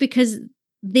overdrink because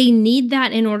they need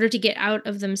that in order to get out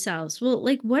of themselves. Well,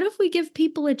 like, what if we give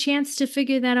people a chance to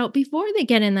figure that out before they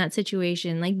get in that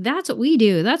situation? Like, that's what we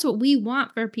do. That's what we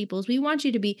want for people. Is we want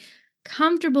you to be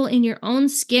comfortable in your own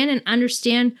skin and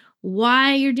understand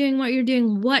why you're doing what you're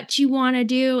doing, what you want to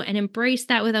do, and embrace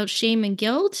that without shame and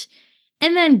guilt.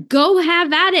 And then go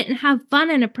have at it and have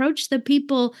fun and approach the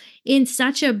people in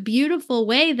such a beautiful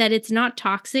way that it's not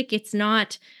toxic. It's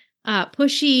not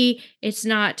pushy. It's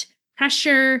not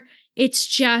pressure. It's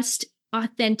just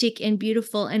authentic and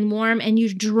beautiful and warm. And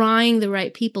you're drawing the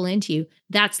right people into you.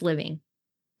 That's living.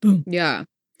 Boom. Yeah.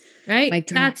 Right? Mic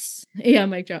drop.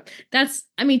 Mic drop.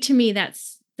 To me,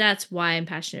 that's why I'm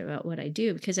passionate about what I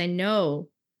do, because I know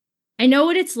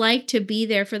what it's like to be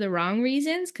there for the wrong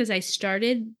reasons, because I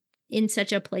started in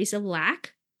such a place of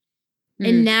lack.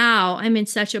 And now I'm in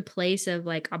such a place of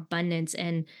like abundance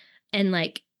and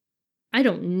like, I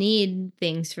don't need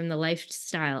things from the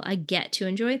lifestyle. I get to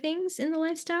enjoy things in the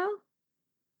lifestyle.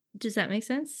 Does that make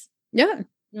sense? Yeah.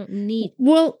 I don't need.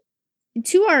 Well,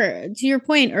 to your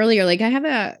point earlier, like I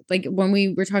have when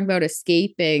we were talking about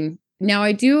escaping, Now,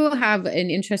 I do have an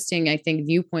interesting, I think,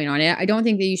 viewpoint on it. I don't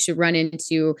think that you should run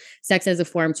into sex as a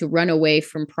form to run away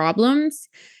from problems.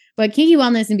 But kinky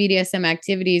wellness and BDSM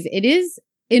activities, it is,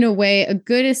 in a way, a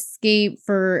good escape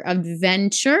for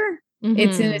adventure.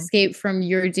 It's an escape from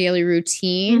your daily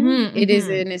routine. It is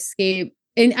an escape.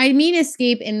 And I mean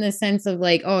escape in the sense of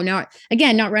like, oh, not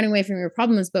running away from your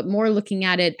problems, but more looking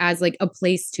at it as like a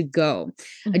place to go,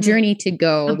 a journey to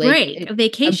go, a break, a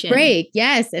vacation. A break,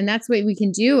 yes. And that's what we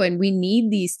can do. And we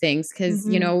need these things because,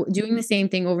 you know, doing the same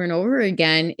thing over and over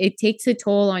again, it takes a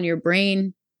toll on your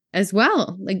brain as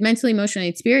well, like mentally, emotionally,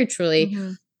 and spiritually.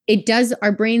 It does.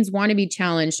 Our brains want to be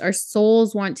challenged. Our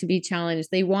souls want to be challenged.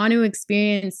 They want to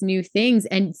experience new things,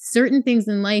 and certain things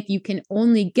in life you can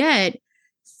only get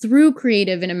through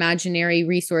creative and imaginary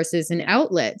resources and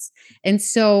outlets. And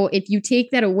so if you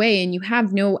take that away and you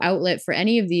have no outlet for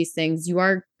any of these things, you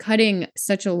are cutting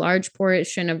such a large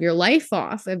portion of your life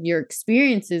off, of your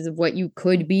experiences, of what you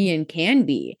could be and can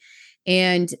be.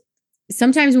 And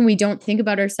sometimes when we don't think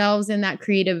about ourselves in that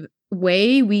creative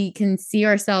way, we can see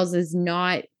ourselves as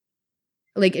not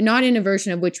in a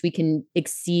version of which we can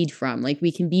exceed from. Like,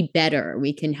 we can be better,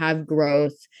 we can have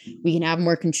growth, we can have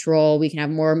more control, we can have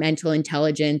more mental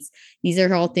intelligence. These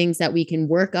are all things that we can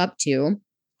work up to,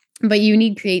 but you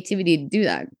need creativity to do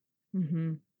that.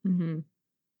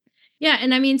 Yeah.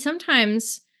 And I mean,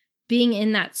 sometimes being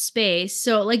in that space,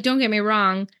 so like, don't get me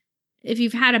wrong, if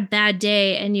you've had a bad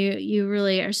day and you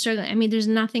really are struggling, I mean, there's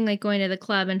nothing like going to the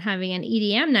club and having an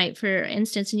EDM night, for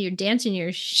instance, and you're dancing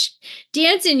your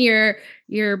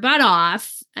butt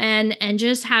off and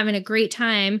just having a great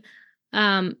time.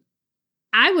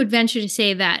 I would venture to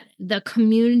say that the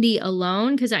community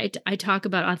alone, because I talk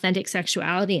about authentic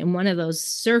sexuality, and one of those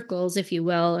circles, if you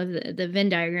will, of the Venn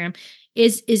diagram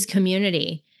is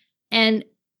community. And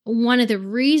one of the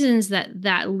reasons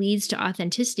that leads to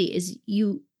authenticity is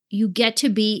you get to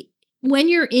be, when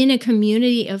you're in a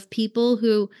community of people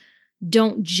who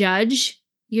don't judge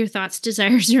your thoughts,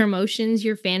 desires, your emotions,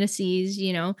 your fantasies,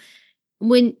 you know,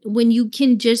 when you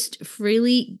can just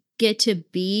freely get to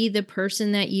be the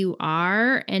person that you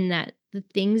are, and that the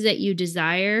things that you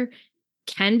desire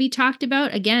can be talked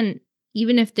about, again,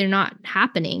 even if they're not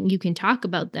happening, you can talk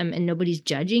about them and nobody's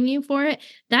judging you for it.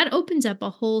 That opens up a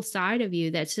whole side of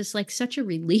you that's just like such a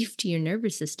relief to your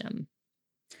nervous system.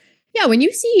 Yeah, when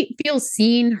you feel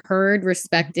seen, heard,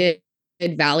 respected,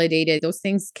 validated, those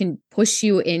things can push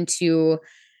you into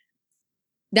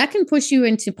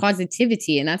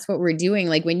positivity. And that's what we're doing.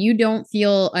 Like, when you don't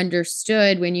feel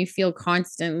understood, when you feel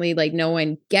constantly like no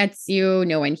one gets you,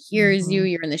 no one hears you,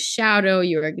 you're in the shadow,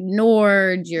 you're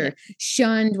ignored, you're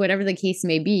shunned, whatever the case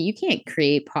may be, you can't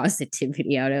create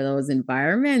positivity out of those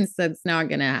environments. That's not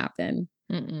going to happen.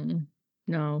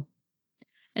 No.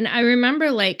 And I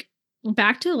remember, like,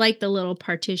 back to like the little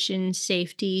partition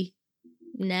safety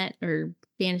net or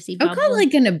fantasy bubble. I'll call it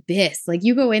like an abyss. Like,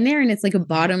 you go in there and it's like a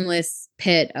bottomless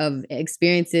pit of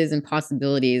experiences and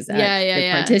possibilities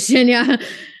at partition. Yeah.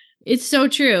 It's so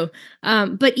true.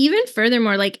 But even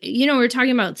furthermore, like, you know, we're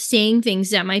talking about saying things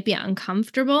that might be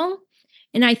uncomfortable.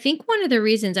 And I think one of the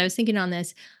reasons, I was thinking on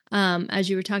this as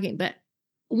you were talking, but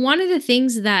one of the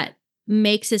things that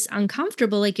makes us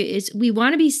uncomfortable, like, is we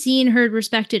want to be seen, heard,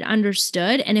 respected,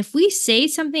 understood. And if we say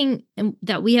something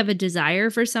that we have a desire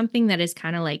for something that is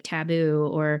kind of like taboo,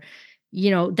 or,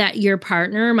 you know, that your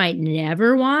partner might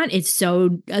never want, it's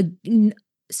so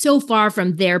far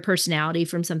from their personality,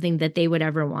 from something that they would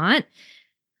ever want.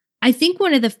 I think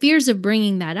one of the fears of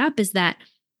bringing that up is that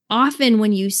often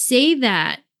when you say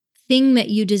that thing that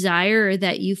you desire, or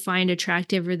that you find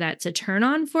attractive, or that's a turn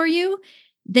on for you,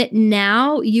 that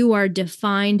now you are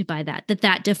defined by that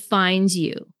defines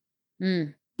you.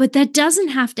 But that doesn't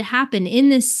have to happen in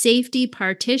this safety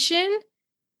partition.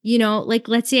 You know, like,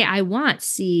 let's say I want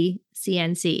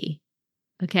CNC.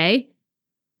 Okay.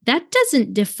 That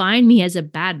doesn't define me as a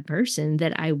bad person,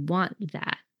 that I want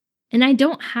that. And I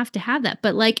don't have to have that.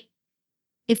 But like,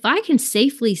 if I can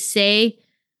safely say,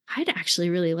 I'd actually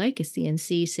really like a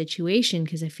CNC situation,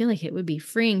 because I feel like it would be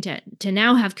freeing to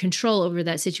now have control over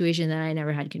that situation that I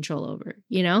never had control over,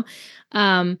 you know?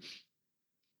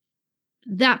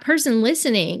 That person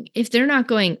listening, if they're not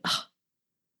going, oh,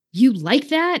 you like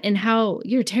that, and how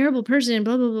you're a terrible person,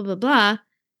 blah, blah, blah, blah, blah.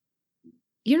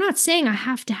 You're not saying I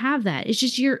have to have that. It's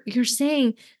just you're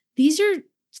saying these are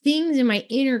things in my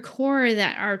inner core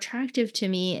that are attractive to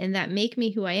me and that make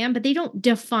me who I am, but they don't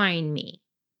define me.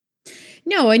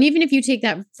 No, and even if you take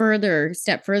that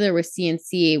step further with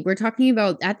CNC, we're talking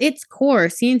about at its core,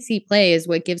 CNC play is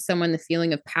what gives someone the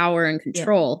feeling of power and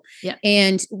control. Yeah.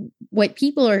 And what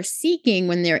people are seeking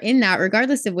when they're in that,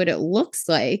 regardless of what it looks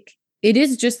like, it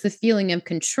is just the feeling of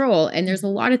control. And there's a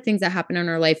lot of things that happen in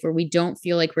our life where we don't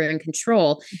feel like we're in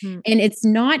control. Mhm. And it's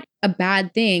not a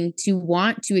bad thing to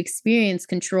want to experience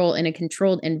control in a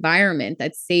controlled environment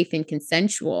that's safe and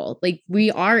consensual. Like we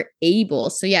are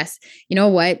able. So yes, you know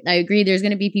what? I agree. There's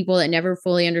going to be people that never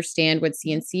fully understand what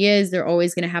CNC is. They're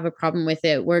always going to have a problem with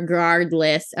it,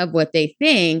 regardless of what they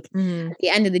think. Mhm. At the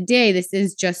end of the day, this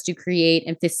is just to create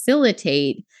and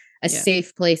facilitate a Yeah.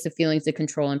 safe place of feelings of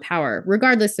control and power,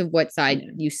 regardless of what side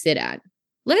Yeah. you sit at.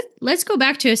 Let's go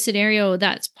back to a scenario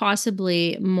that's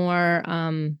possibly more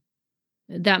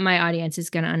that my audience is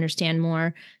going to understand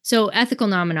more. So ethical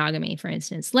non-monogamy, for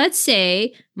instance. Let's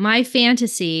say my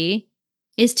fantasy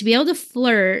is to be able to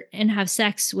flirt and have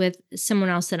sex with someone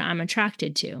else that I'm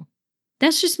attracted to.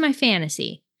 That's just my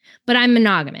fantasy. But I'm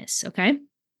monogamous, okay?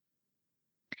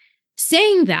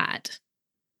 Saying that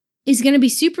is going to be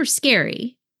super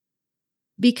scary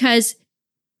because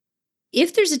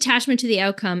if there's attachment to the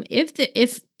outcome,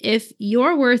 if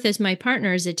your worth as my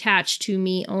partner is attached to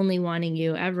me only wanting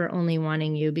you, ever only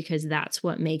wanting you because that's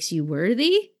what makes you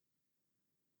worthy,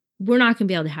 we're not going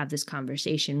to be able to have this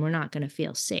conversation. We're not going to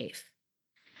feel safe.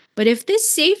 But if this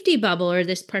safety bubble or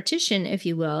this partition, if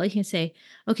you will, you can say,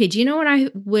 okay, do you know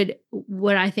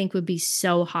what I think would be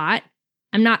so hot?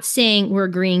 I'm not saying we're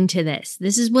agreeing to this.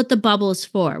 This is what the bubble is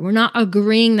for. We're not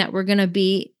agreeing that we're going to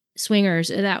be swingers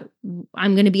or that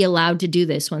I'm going to be allowed to do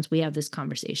this once we have this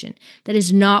conversation. That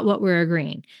is not what we're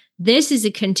agreeing. This is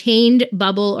a contained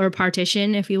bubble or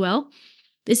partition, if you will.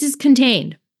 This is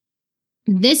contained.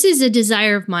 This is a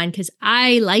desire of mine because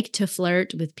I like to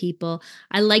flirt with people.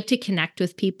 I like to connect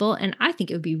with people. And I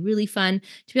think it would be really fun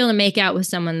to be able to make out with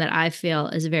someone that I feel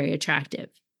is very attractive.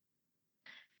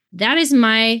 That is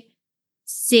my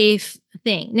safe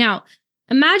thing. Now,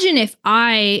 imagine if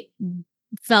I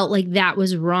felt like that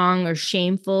was wrong or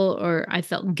shameful or I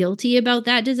felt guilty about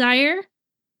that desire.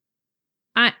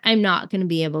 I'm not going to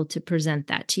be able to present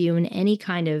that to you in any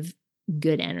kind of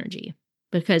good energy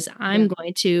because I'm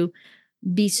going to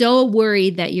be so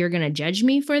worried that you're going to judge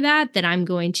me for that I'm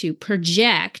going to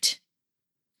project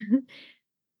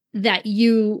that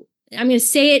I'm going to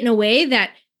say it in a way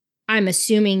that I'm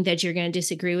assuming that you're going to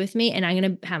disagree with me and I'm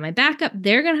going to have my backup.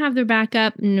 They're going to have their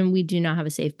backup and we do not have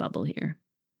a safe bubble here.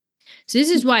 So this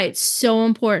is why it's so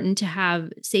important to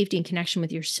have safety and connection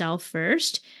with yourself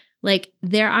first. Like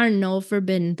there are no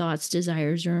forbidden thoughts,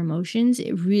 desires, or emotions.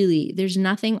 There's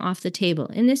nothing off the table.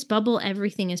 In this bubble,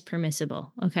 everything is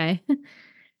permissible. Okay.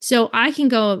 So I can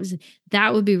go,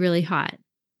 that would be really hot.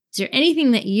 Is there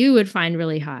anything that you would find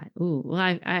really hot? Ooh,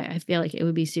 well, I feel like it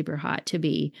would be super hot to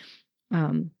be,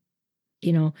 in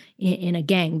a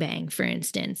gangbang, for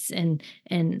instance, and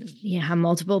have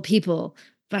multiple people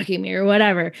fucking me or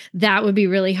whatever. That would be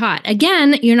really hot.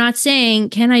 Again, you're not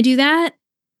saying, can I do that?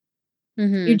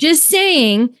 Mm-hmm. You're just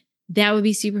saying that would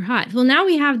be super hot. Well, now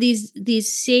we have these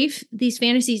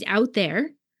fantasies out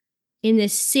there in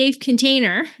this safe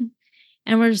container.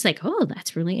 And we're just like, oh,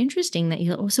 that's really interesting that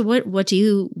so what would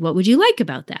you like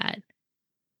about that?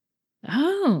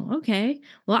 Oh, okay.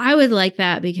 Well, I would like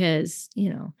that because,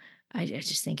 I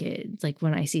just think it's like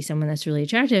when I see someone that's really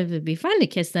attractive, it'd be fun to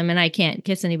kiss them and I can't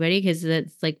kiss anybody because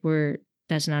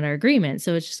that's not our agreement.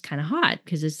 So it's just kind of hot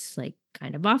because it's like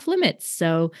kind of off limits.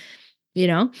 So,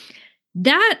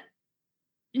 that,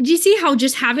 do you see how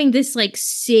just having this like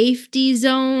safety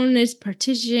zone, this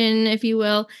partition, if you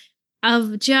will,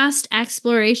 of just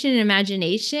exploration and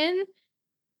imagination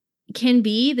can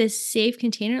be this safe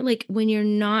container. Like when you're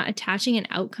not attaching an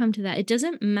outcome to that, it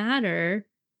doesn't matter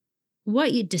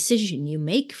what decision you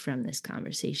make from this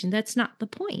conversation. That's not the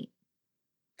point.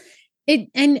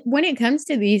 And when it comes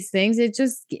to these things, it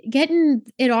just getting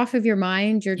it off of your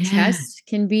mind, your chest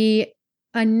can be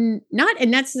not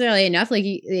necessarily enough. Like,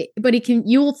 but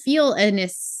you will feel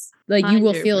you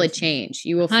will feel a change.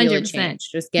 You will feel a 100%. change.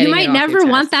 Just getting you might it off never your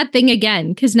want chest. that thing again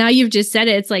because now you've just said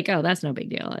it. It's like, oh, that's no big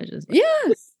deal.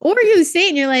 Or you say it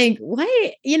and you're like,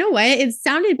 what? You know what? It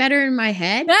sounded better in my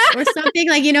head or something.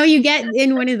 Like, you get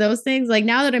in one of those things. Like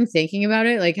now that I'm thinking about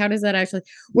it, like, how does that actually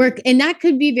work? And that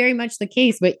could be very much the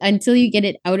case, but until you get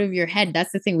it out of your head,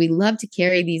 that's the thing. We love to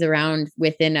carry these around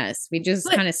within us. We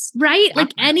just kind of, right?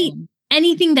 Like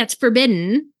anything that's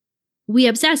forbidden, we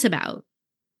obsess about,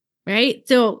 right?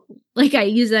 So like I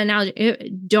use the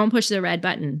analogy, don't push the red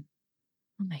button.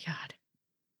 Oh my God.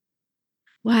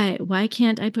 Why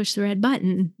can't I push the red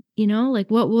button? Like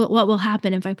what will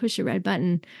happen if I push the red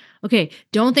button? Okay,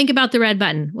 don't think about the red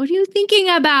button. What are you thinking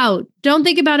about? Don't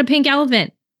think about a pink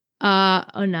elephant.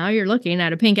 Oh, now you're looking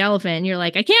at a pink elephant and you're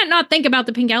like, I can't not think about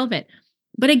the pink elephant.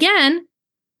 But again,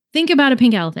 think about a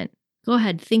pink elephant. Go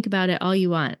ahead, think about it all you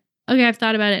want. Okay, I've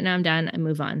thought about it, now I'm done. I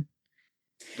move on.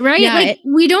 Right? Yeah, Like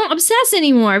we don't obsess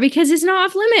anymore because it's not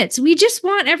off limits. We just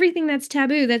want everything that's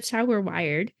taboo. That's how we're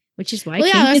wired, which is why well,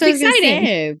 yeah, kink that's is what I was gonna exciting.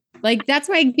 say. Like that's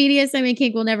why BDSM and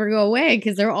kink will never go away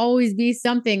because there'll always be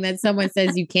something that someone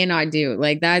says you cannot do.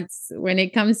 Like that's when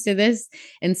it comes to this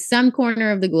in some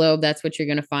corner of the globe, that's what you're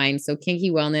gonna find. So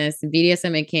kinky wellness and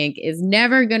BDSM and kink is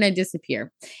never gonna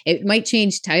disappear. It might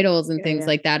change titles and things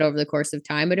like that over the course of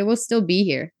time, but it will still be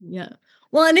here. Yeah.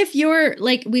 Well, and if you're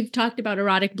like, we've talked about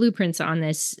erotic blueprints on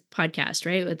this podcast,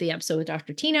 right? With the episode with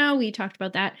Dr. Tina, we talked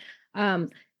about that.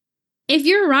 If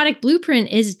your erotic blueprint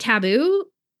is taboo,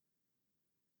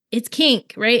 it's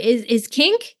kink, right? Is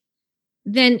kink,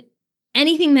 then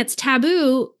anything that's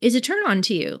taboo is a turn on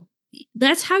to you.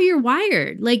 That's how you're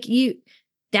wired. Like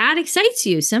that excites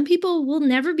you. Some people will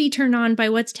never be turned on by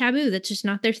what's taboo. That's just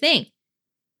not their thing.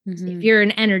 If you're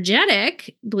an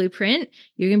energetic blueprint,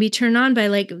 you're going to be turned on by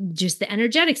like just the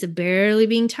energetics of barely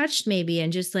being touched maybe,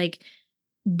 and just like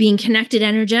being connected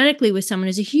energetically with someone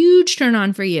is a huge turn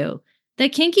on for you.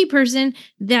 That kinky person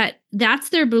that's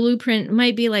their blueprint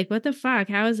might be like, what the fuck?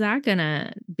 How is that going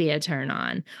to be a turn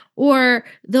on? Or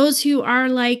those who are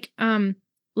like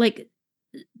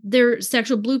their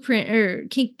sexual blueprint or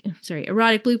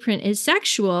erotic blueprint is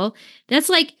sexual. That's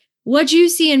like what you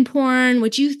see in porn,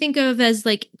 what you think of as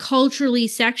like culturally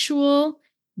sexual,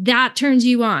 that turns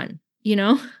you on, you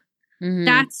know?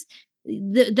 That's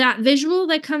that visual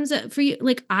that comes up for you.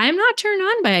 Like, I'm not turned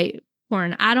on by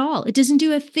porn at all. It doesn't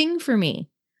do a thing for me.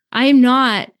 I am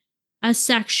not a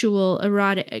sexual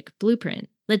erotic blueprint.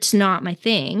 That's not my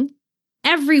thing.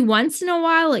 Every once in a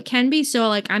while it can be. So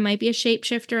like I might be a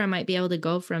shapeshifter. I might be able to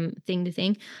go from thing to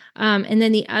thing. And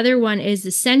then the other one is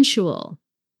the sensual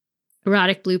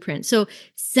erotic blueprint. So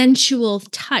sensual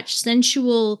touch,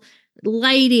 sensual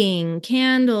lighting,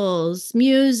 candles,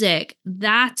 music,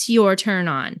 that's your turn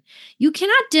on. You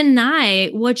cannot deny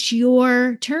what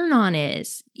your turn on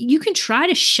is. You can try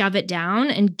to shove it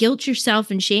down and guilt yourself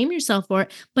and shame yourself for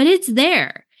it, but it's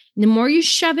there. And the more you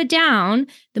shove it down,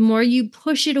 the more you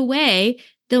push it away,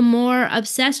 the more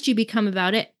obsessed you become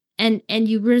about it. And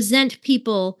you resent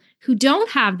people who don't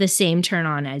have the same turn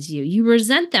on as you. You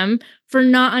resent them for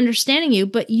not understanding you,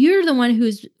 but you're the one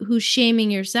who's shaming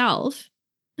yourself.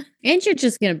 And you're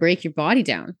just going to break your body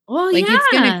down. Oh, like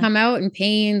it's going to yeah. come out in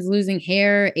pains, losing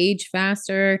hair, age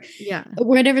faster. Yeah.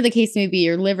 Whatever the case may be,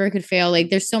 your liver could fail. Like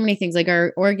there's so many things, like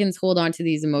our organs hold on to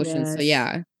these emotions. So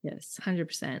yeah. Yes,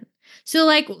 100%. So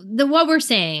like what we're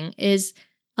saying is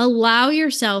allow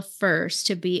yourself first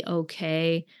to be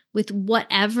okay with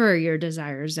whatever your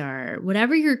desires are,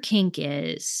 whatever your kink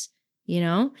is. You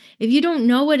know, if you don't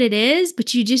know what it is,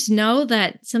 but you just know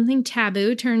that something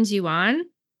taboo turns you on,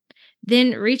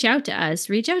 then reach out to us.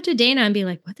 Reach out to Dana and be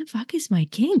like, what the fuck is my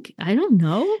kink? I don't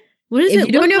know. What does If it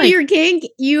you don't look know like? your kink,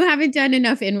 you haven't done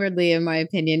enough inwardly, in my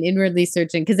opinion, inwardly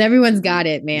searching, because everyone's got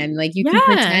it, man. Like you can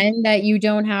pretend that you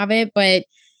don't have it, but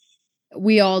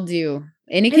we all do.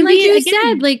 And it And can like be, you said,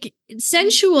 again, like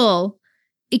sensual,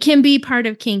 it can be part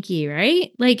of kinky,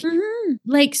 right? Like,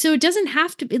 so it doesn't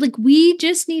have to be like, we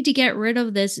just need to get rid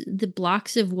of the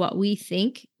blocks of what we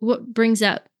think, what brings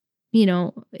up,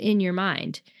 in your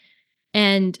mind.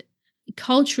 And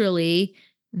culturally,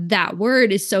 that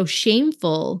word is so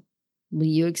shameful.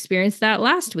 You experienced that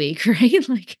last week, right?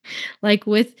 Like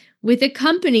with a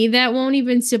company that won't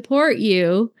even support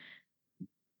you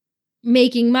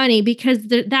making money because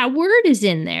that word is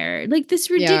in there. Like this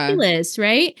ridiculous,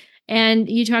 right? And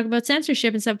you talk about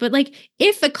censorship and stuff, but like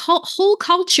if a whole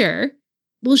culture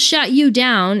will shut you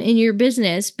down in your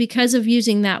business because of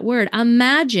using that word,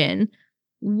 imagine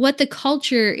what the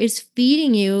culture is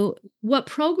feeding you, what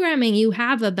programming you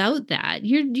have about that.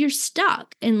 You're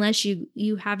stuck unless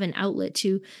you have an outlet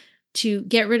to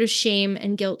get rid of shame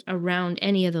and guilt around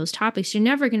any of those topics. You're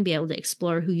never going to be able to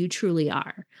explore who you truly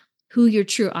are, who your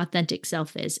true authentic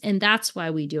self is. And that's why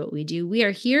we do what we do. We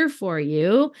are here for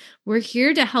you. We're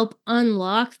here to help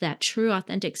unlock that true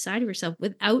authentic side of yourself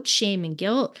without shame and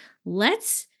guilt.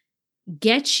 Let's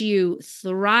get you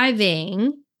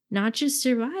thriving, not just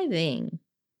surviving.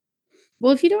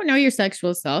 Well, if you don't know your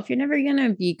sexual self, you're never going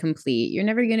to be complete. You're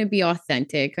never going to be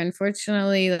authentic.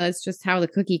 Unfortunately, that's just how the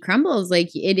cookie crumbles.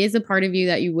 Like it is a part of you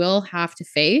that you will have to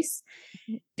face.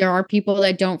 There are people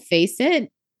that don't face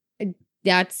it.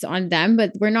 That's on them,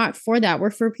 but we're not for that.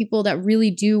 We're for people that really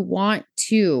do want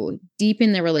to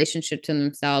deepen their relationship to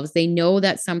themselves. They know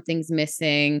that something's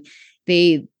missing.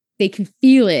 They can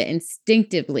feel it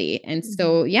instinctively. And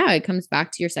so, yeah, it comes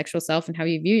back to your sexual self and how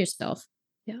you view yourself.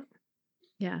 Yeah.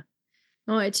 Yeah.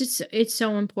 Oh, it's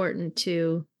so important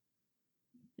to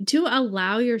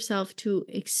allow yourself to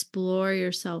explore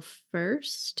yourself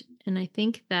first. And I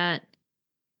think that,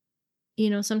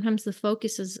 sometimes the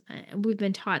focus is, we've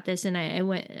been taught this, and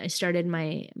I started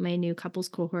my new couples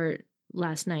cohort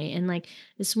last night. And like,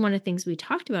 this is one of the things we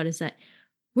talked about, is that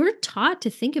we're taught to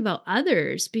think about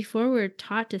others before we're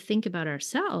taught to think about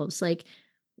ourselves. Like,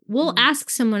 we'll ask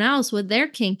someone else what their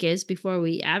kink is before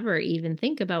we ever even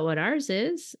think about what ours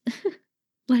is.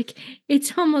 Like,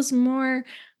 it's almost more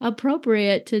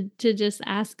appropriate to just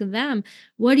ask them,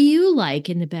 what do you like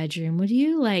in the bedroom? What do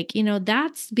you like?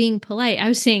 That's being polite. I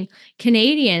was saying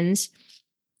Canadians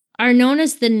are known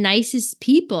as the nicest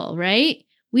people, right?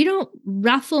 We don't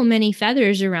ruffle many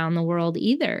feathers around the world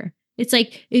either. It's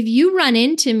like, if you run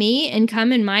into me and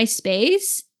come in my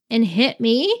space and hit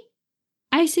me,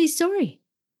 I say sorry.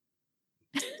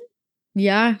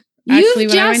 Yeah. Actually, you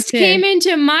just came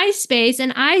into my space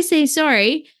and I say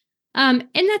sorry. And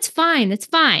that's fine. That's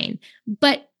fine.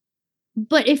 But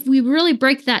if we really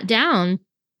break that down,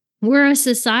 we're a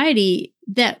society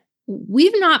that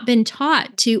we've not been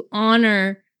taught to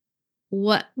honor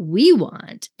what we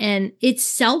want. And it's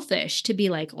selfish to be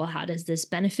like, well, how does this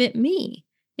benefit me?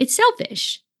 It's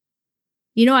selfish.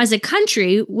 As a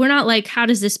country, we're not like, how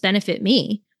does this benefit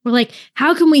me? We're like,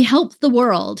 how can we help the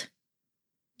world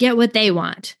get what they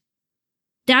want?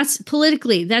 That's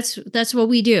politically, that's what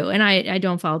we do. And I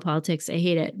don't follow politics. I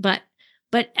hate it. But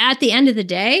at the end of the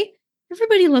day,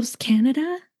 everybody loves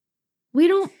Canada. We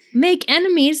don't make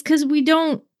enemies because we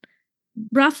don't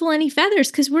ruffle any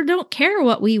feathers, because we don't care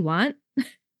what we want.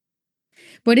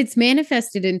 But it's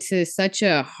manifested into such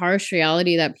a harsh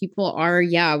reality that people are,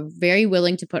 very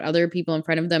willing to put other people in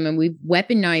front of them. And we've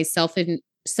weaponized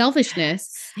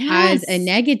selfishness as a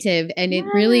negative. And it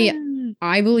really,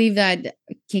 I believe that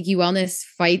kinky wellness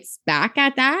fights back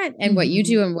at that, and what you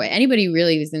do and what anybody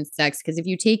really is in sex. Because if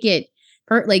you take it,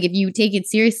 if you take it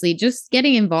seriously, just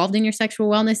getting involved in your sexual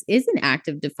wellness is an act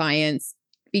of defiance,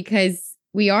 because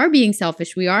we are being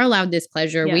selfish. We are allowed this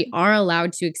pleasure. Yeah. We are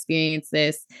allowed to experience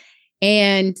this.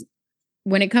 And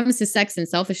when it comes to sex and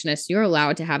selfishness, you're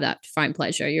allowed to have that defined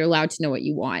pleasure. You're allowed to know what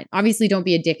you want. Obviously, don't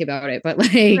be a dick about it, but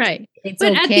right. It's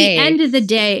but okay. At the end of the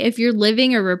day, if you're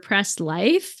living a repressed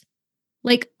life,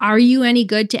 like, are you any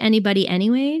good to anybody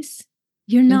anyways?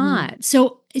 You're not.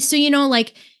 So,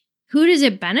 like, who does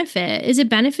it benefit? Is it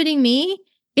benefiting me?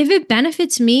 If it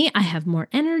benefits me, I have more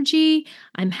energy.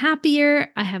 I'm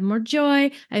happier. I have more joy.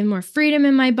 I have more freedom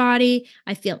in my body.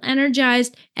 I feel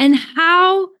energized. And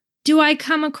how do I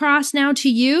come across now to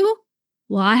you?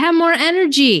 Well, I have more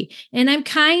energy, and I'm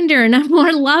kinder, and I'm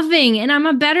more loving, and I'm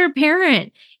a better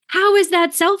parent. How is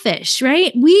that selfish,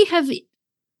 right? We have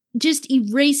just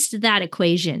erased that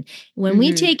equation. When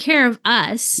we take care of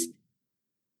us,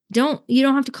 you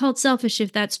don't have to call it selfish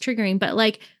if that's triggering, but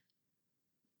like,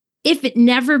 if it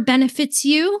never benefits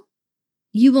you,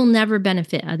 you will never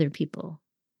benefit other people,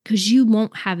 because you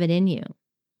won't have it in you.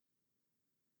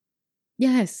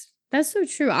 Yes. That's so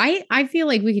true. I feel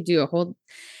like we could do a whole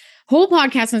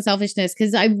podcast on selfishness,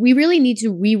 because we really need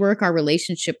to rework our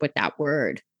relationship with that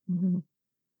word.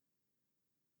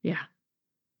 Yeah.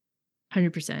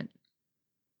 100%.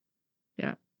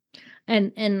 Yeah.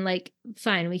 And like,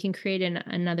 fine, we can create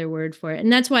another word for it. And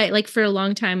that's why, like, for a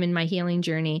long time in my healing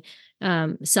journey,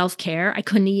 self-care, I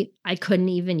couldn't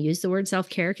even use the word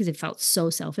self-care because it felt so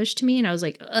selfish to me. And I was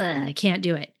like, I can't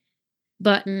do it.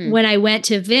 But when I went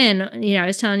to Vin, I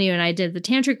was telling you, and I did the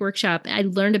tantric workshop, I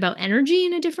learned about energy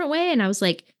in a different way. And I was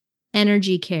like,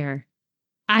 energy care.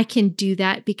 I can do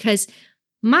that because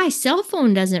my cell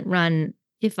phone doesn't run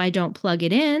if I don't plug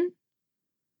it in.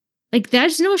 Like,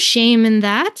 there's no shame in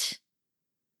that.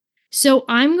 So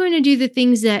I'm going to do the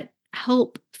things that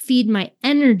help feed my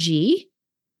energy.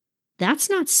 That's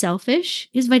not selfish,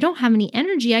 because if I don't have any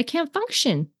energy, I can't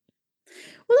function.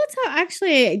 Well, that's how,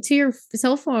 actually, to your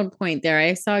cell phone point there,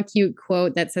 I saw a cute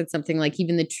quote that said something like,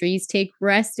 even the trees take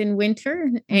rest in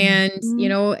winter. And,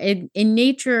 in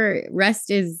nature, rest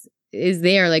is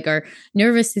there. Like, our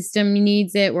nervous system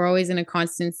needs it. We're always in a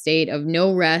constant state of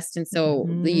no rest. And so,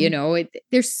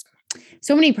 there's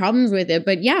so many problems with it.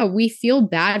 But yeah, we feel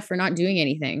bad for not doing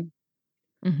anything.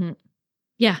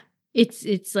 Yeah.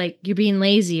 It's like you're being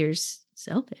lazy or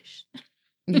selfish.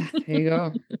 Yeah, there you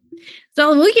go.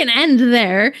 So we can end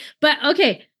there, but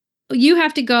okay, you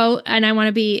have to go, and I want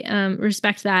to be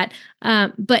respect that.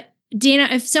 But Dana,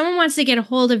 if someone wants to get a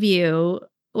hold of you,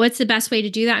 what's the best way to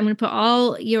do that? I'm going to put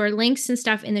all your links and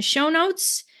stuff in the show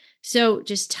notes. So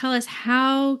just tell us,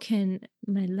 how can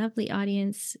my lovely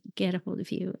audience get a hold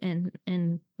of you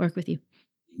and work with you?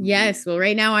 Yes. Well,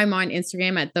 right now I'm on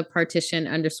Instagram at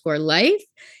 @thepartition_life.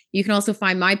 You can also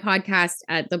find my podcast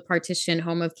at The Partition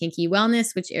Home of Kinky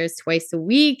Wellness, which airs twice a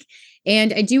week.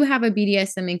 And I do have a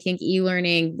BDSM and kink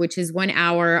e-learning, which is 1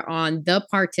 hour on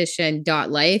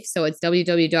thepartition.life. So it's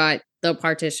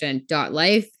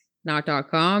www.thepartition.life, not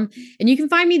 .com. And you can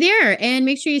find me there, and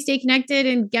make sure you stay connected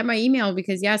and get my email,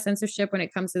 because censorship when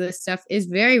it comes to this stuff is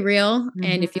very real.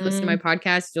 And if you listen to my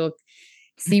podcast, you'll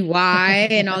see why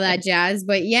and all that jazz.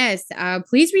 But yes,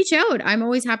 please reach out. I'm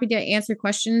always happy to answer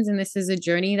questions. And this is a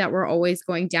journey that we're always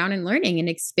going down and learning and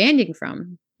expanding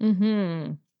from.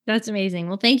 That's amazing.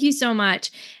 Well, thank you so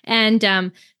much.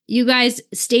 And you guys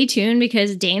stay tuned,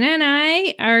 because Dana and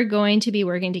I are going to be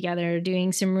working together,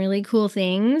 doing some really cool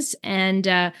things. And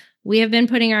we have been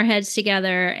putting our heads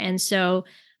together. And so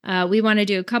we want to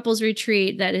do a couples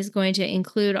retreat that is going to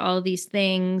include all of these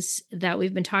things that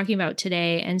we've been talking about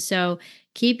today. And so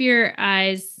keep your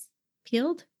eyes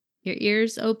peeled, your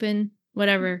ears open,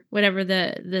 whatever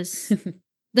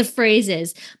the phrase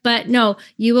is. But no,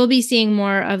 you will be seeing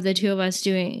more of the two of us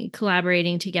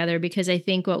collaborating together, because I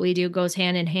think what we do goes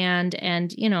hand in hand.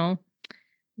 And,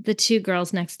 the two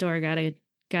girls next door gotta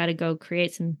go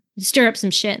stir up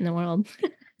some shit in the world.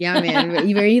 Yeah, man.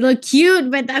 You look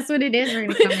cute, but that's what it is. We're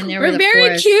going to come in there We're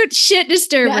very cute shit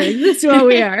disturbers. Yeah. That's what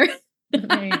we are.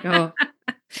 There you go.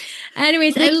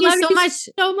 Anyways, thank you so much.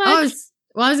 So much. I was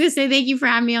going to say thank you for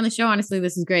having me on the show. Honestly,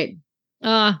 this is great.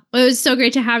 It was so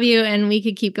great to have you, and we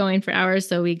could keep going for hours,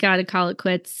 so we got to call it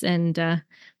quits. And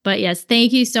but yes,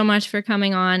 thank you so much for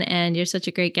coming on, and you're such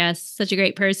a great guest, such a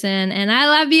great person, and I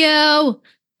love you. Oh,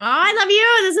 I love you.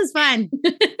 This is fun.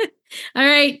 All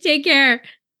right, take care.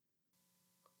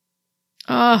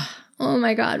 Oh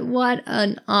my God, what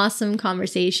an awesome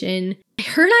conversation.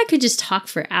 Her and I could just talk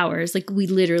for hours, like we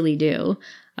literally do.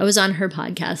 I was on her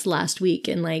podcast last week,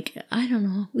 and I don't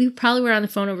know, we probably were on the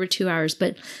phone over 2 hours,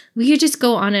 but we could just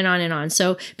go on and on and on.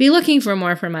 So be looking for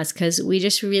more from us, because we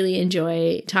just really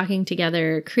enjoy talking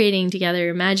together, creating together,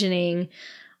 imagining.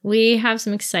 We have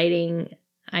some exciting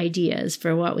ideas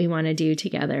for what we want to do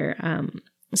together.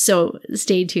 So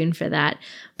stay tuned for that.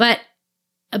 But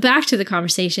back to the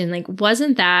conversation,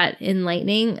 wasn't that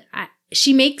enlightening?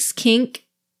 She makes kink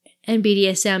and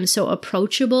BDSM so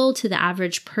approachable to the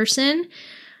average person,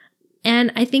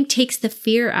 and I think takes the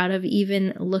fear out of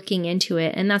even looking into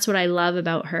it. And that's what I love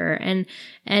about her. And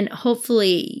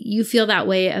hopefully you feel that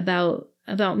way about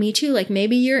me too.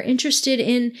 Maybe you're interested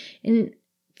in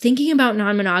thinking about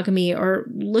non-monogamy or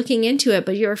looking into it,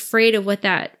 but you're afraid of what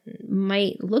that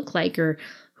might look like, or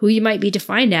who you might be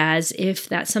defined as if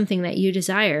that's something that you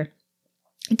desire.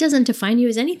 It doesn't define you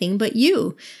as anything but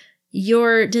you.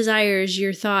 Your desires,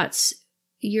 your thoughts,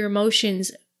 your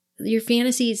emotions, your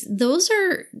fantasies, those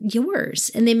are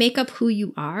yours, and they make up who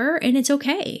you are, and it's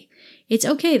okay. It's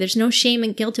okay. There's no shame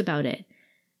and guilt about it.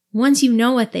 Once you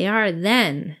know what they are,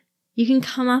 then you can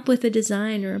come up with a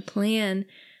design or a plan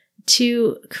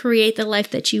to create the life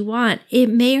that you want. It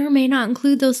may or may not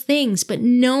include those things, but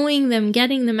knowing them,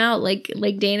 getting them out, like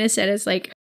Dana said, it's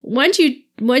once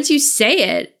you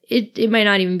say it, it might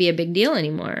not even be a big deal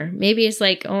anymore. Maybe it's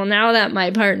now that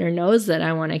my partner knows that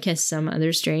I want to kiss some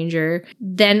other stranger,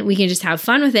 then we can just have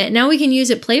fun with it. Now we can use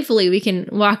it playfully. We can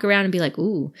walk around and be like,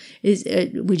 ooh,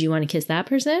 would you want to kiss that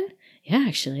person? Yeah,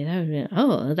 actually, that would be,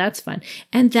 oh, that's fun.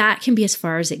 And that can be as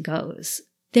far as it goes.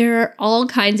 There are all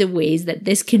kinds of ways that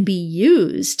this can be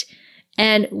used,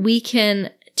 and we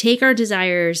can take our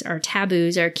desires, our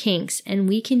taboos, our kinks, and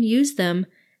we can use them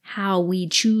how we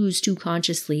choose to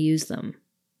consciously use them.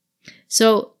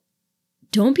 So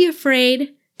don't be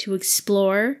afraid to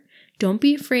explore. Don't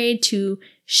be afraid to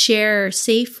share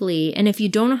safely. And if you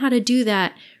don't know how to do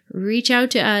that, reach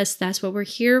out to us. That's what we're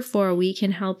here for. We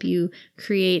can help you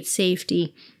create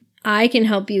safety. I can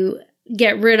help you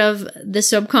get rid of the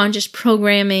subconscious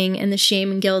programming and the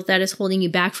shame and guilt that is holding you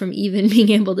back from even being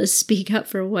able to speak up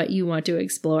for what you want to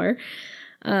explore.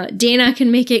 Dana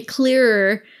can make it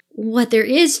clearer what there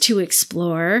is to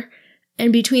explore.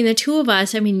 And between the two of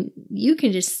us, you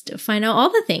can just find out all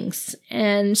the things.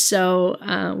 And so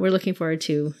we're looking forward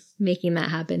to making that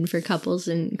happen for couples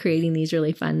and creating these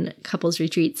really fun couples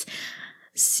retreats.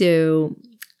 So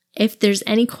if there's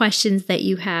any questions that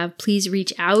you have, please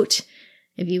reach out.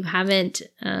 If you haven't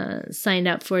signed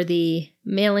up for the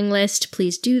mailing list,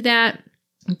 please do that.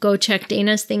 Go check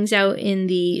Dana's things out in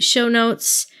the show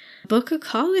notes. Book a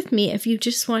call with me if you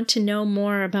just want to know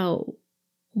more about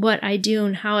what I do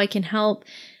and how I can help.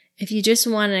 If you just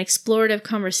want an explorative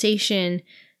conversation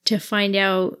to find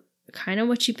out kind of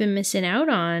what you've been missing out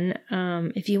on,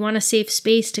 if you want a safe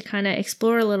space to kind of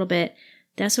explore a little bit,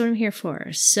 that's what I'm here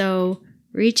for. So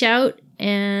reach out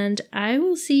and I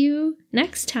will see you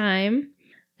next time.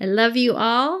 I love you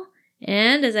all.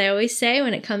 And as I always say,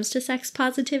 when it comes to sex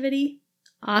positivity,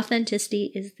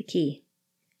 authenticity is the key.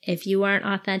 If you aren't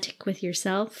authentic with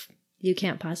yourself, you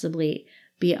can't possibly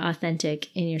be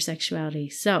authentic in your sexuality.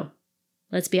 So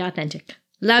let's be authentic.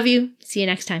 Love you. See you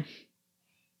next time.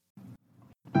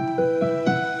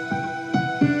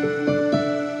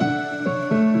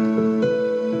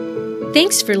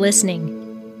 Thanks for listening.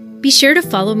 Be sure to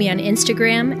follow me on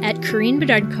Instagram at Corinne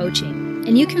Bedard Coaching,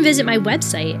 and you can visit my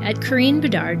website at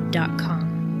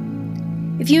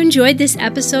CorinneBedard.com. If you enjoyed this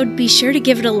episode, be sure to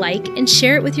give it a like and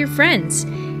share it with your friends.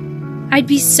 I'd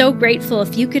be so grateful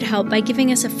if you could help by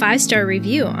giving us a 5-star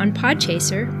review on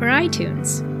Podchaser or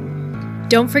iTunes.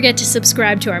 Don't forget to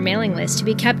subscribe to our mailing list to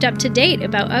be kept up to date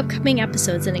about upcoming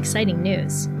episodes and exciting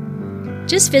news.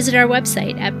 Just visit our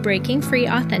website at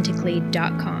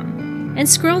breakingfreeauthentically.com and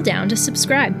scroll down to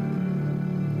subscribe.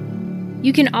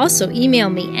 You can also email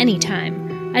me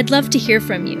anytime. I'd love to hear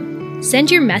from you. Send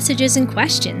your messages and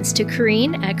questions to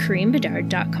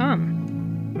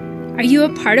Corinne@CorinneBedard.com. Are you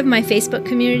a part of my Facebook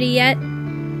community yet?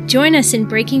 Join us in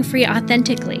Breaking Free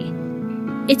Authentically.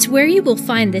 It's where you will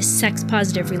find this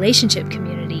sex-positive relationship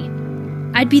community.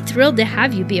 I'd be thrilled to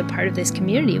have you be a part of this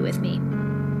community with me.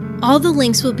 All the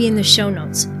links will be in the show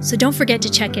notes, so don't forget to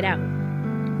check it out.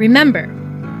 Remember,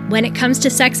 when it comes to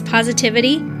sex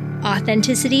positivity,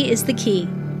 authenticity is the key.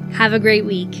 Have a great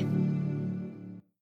week.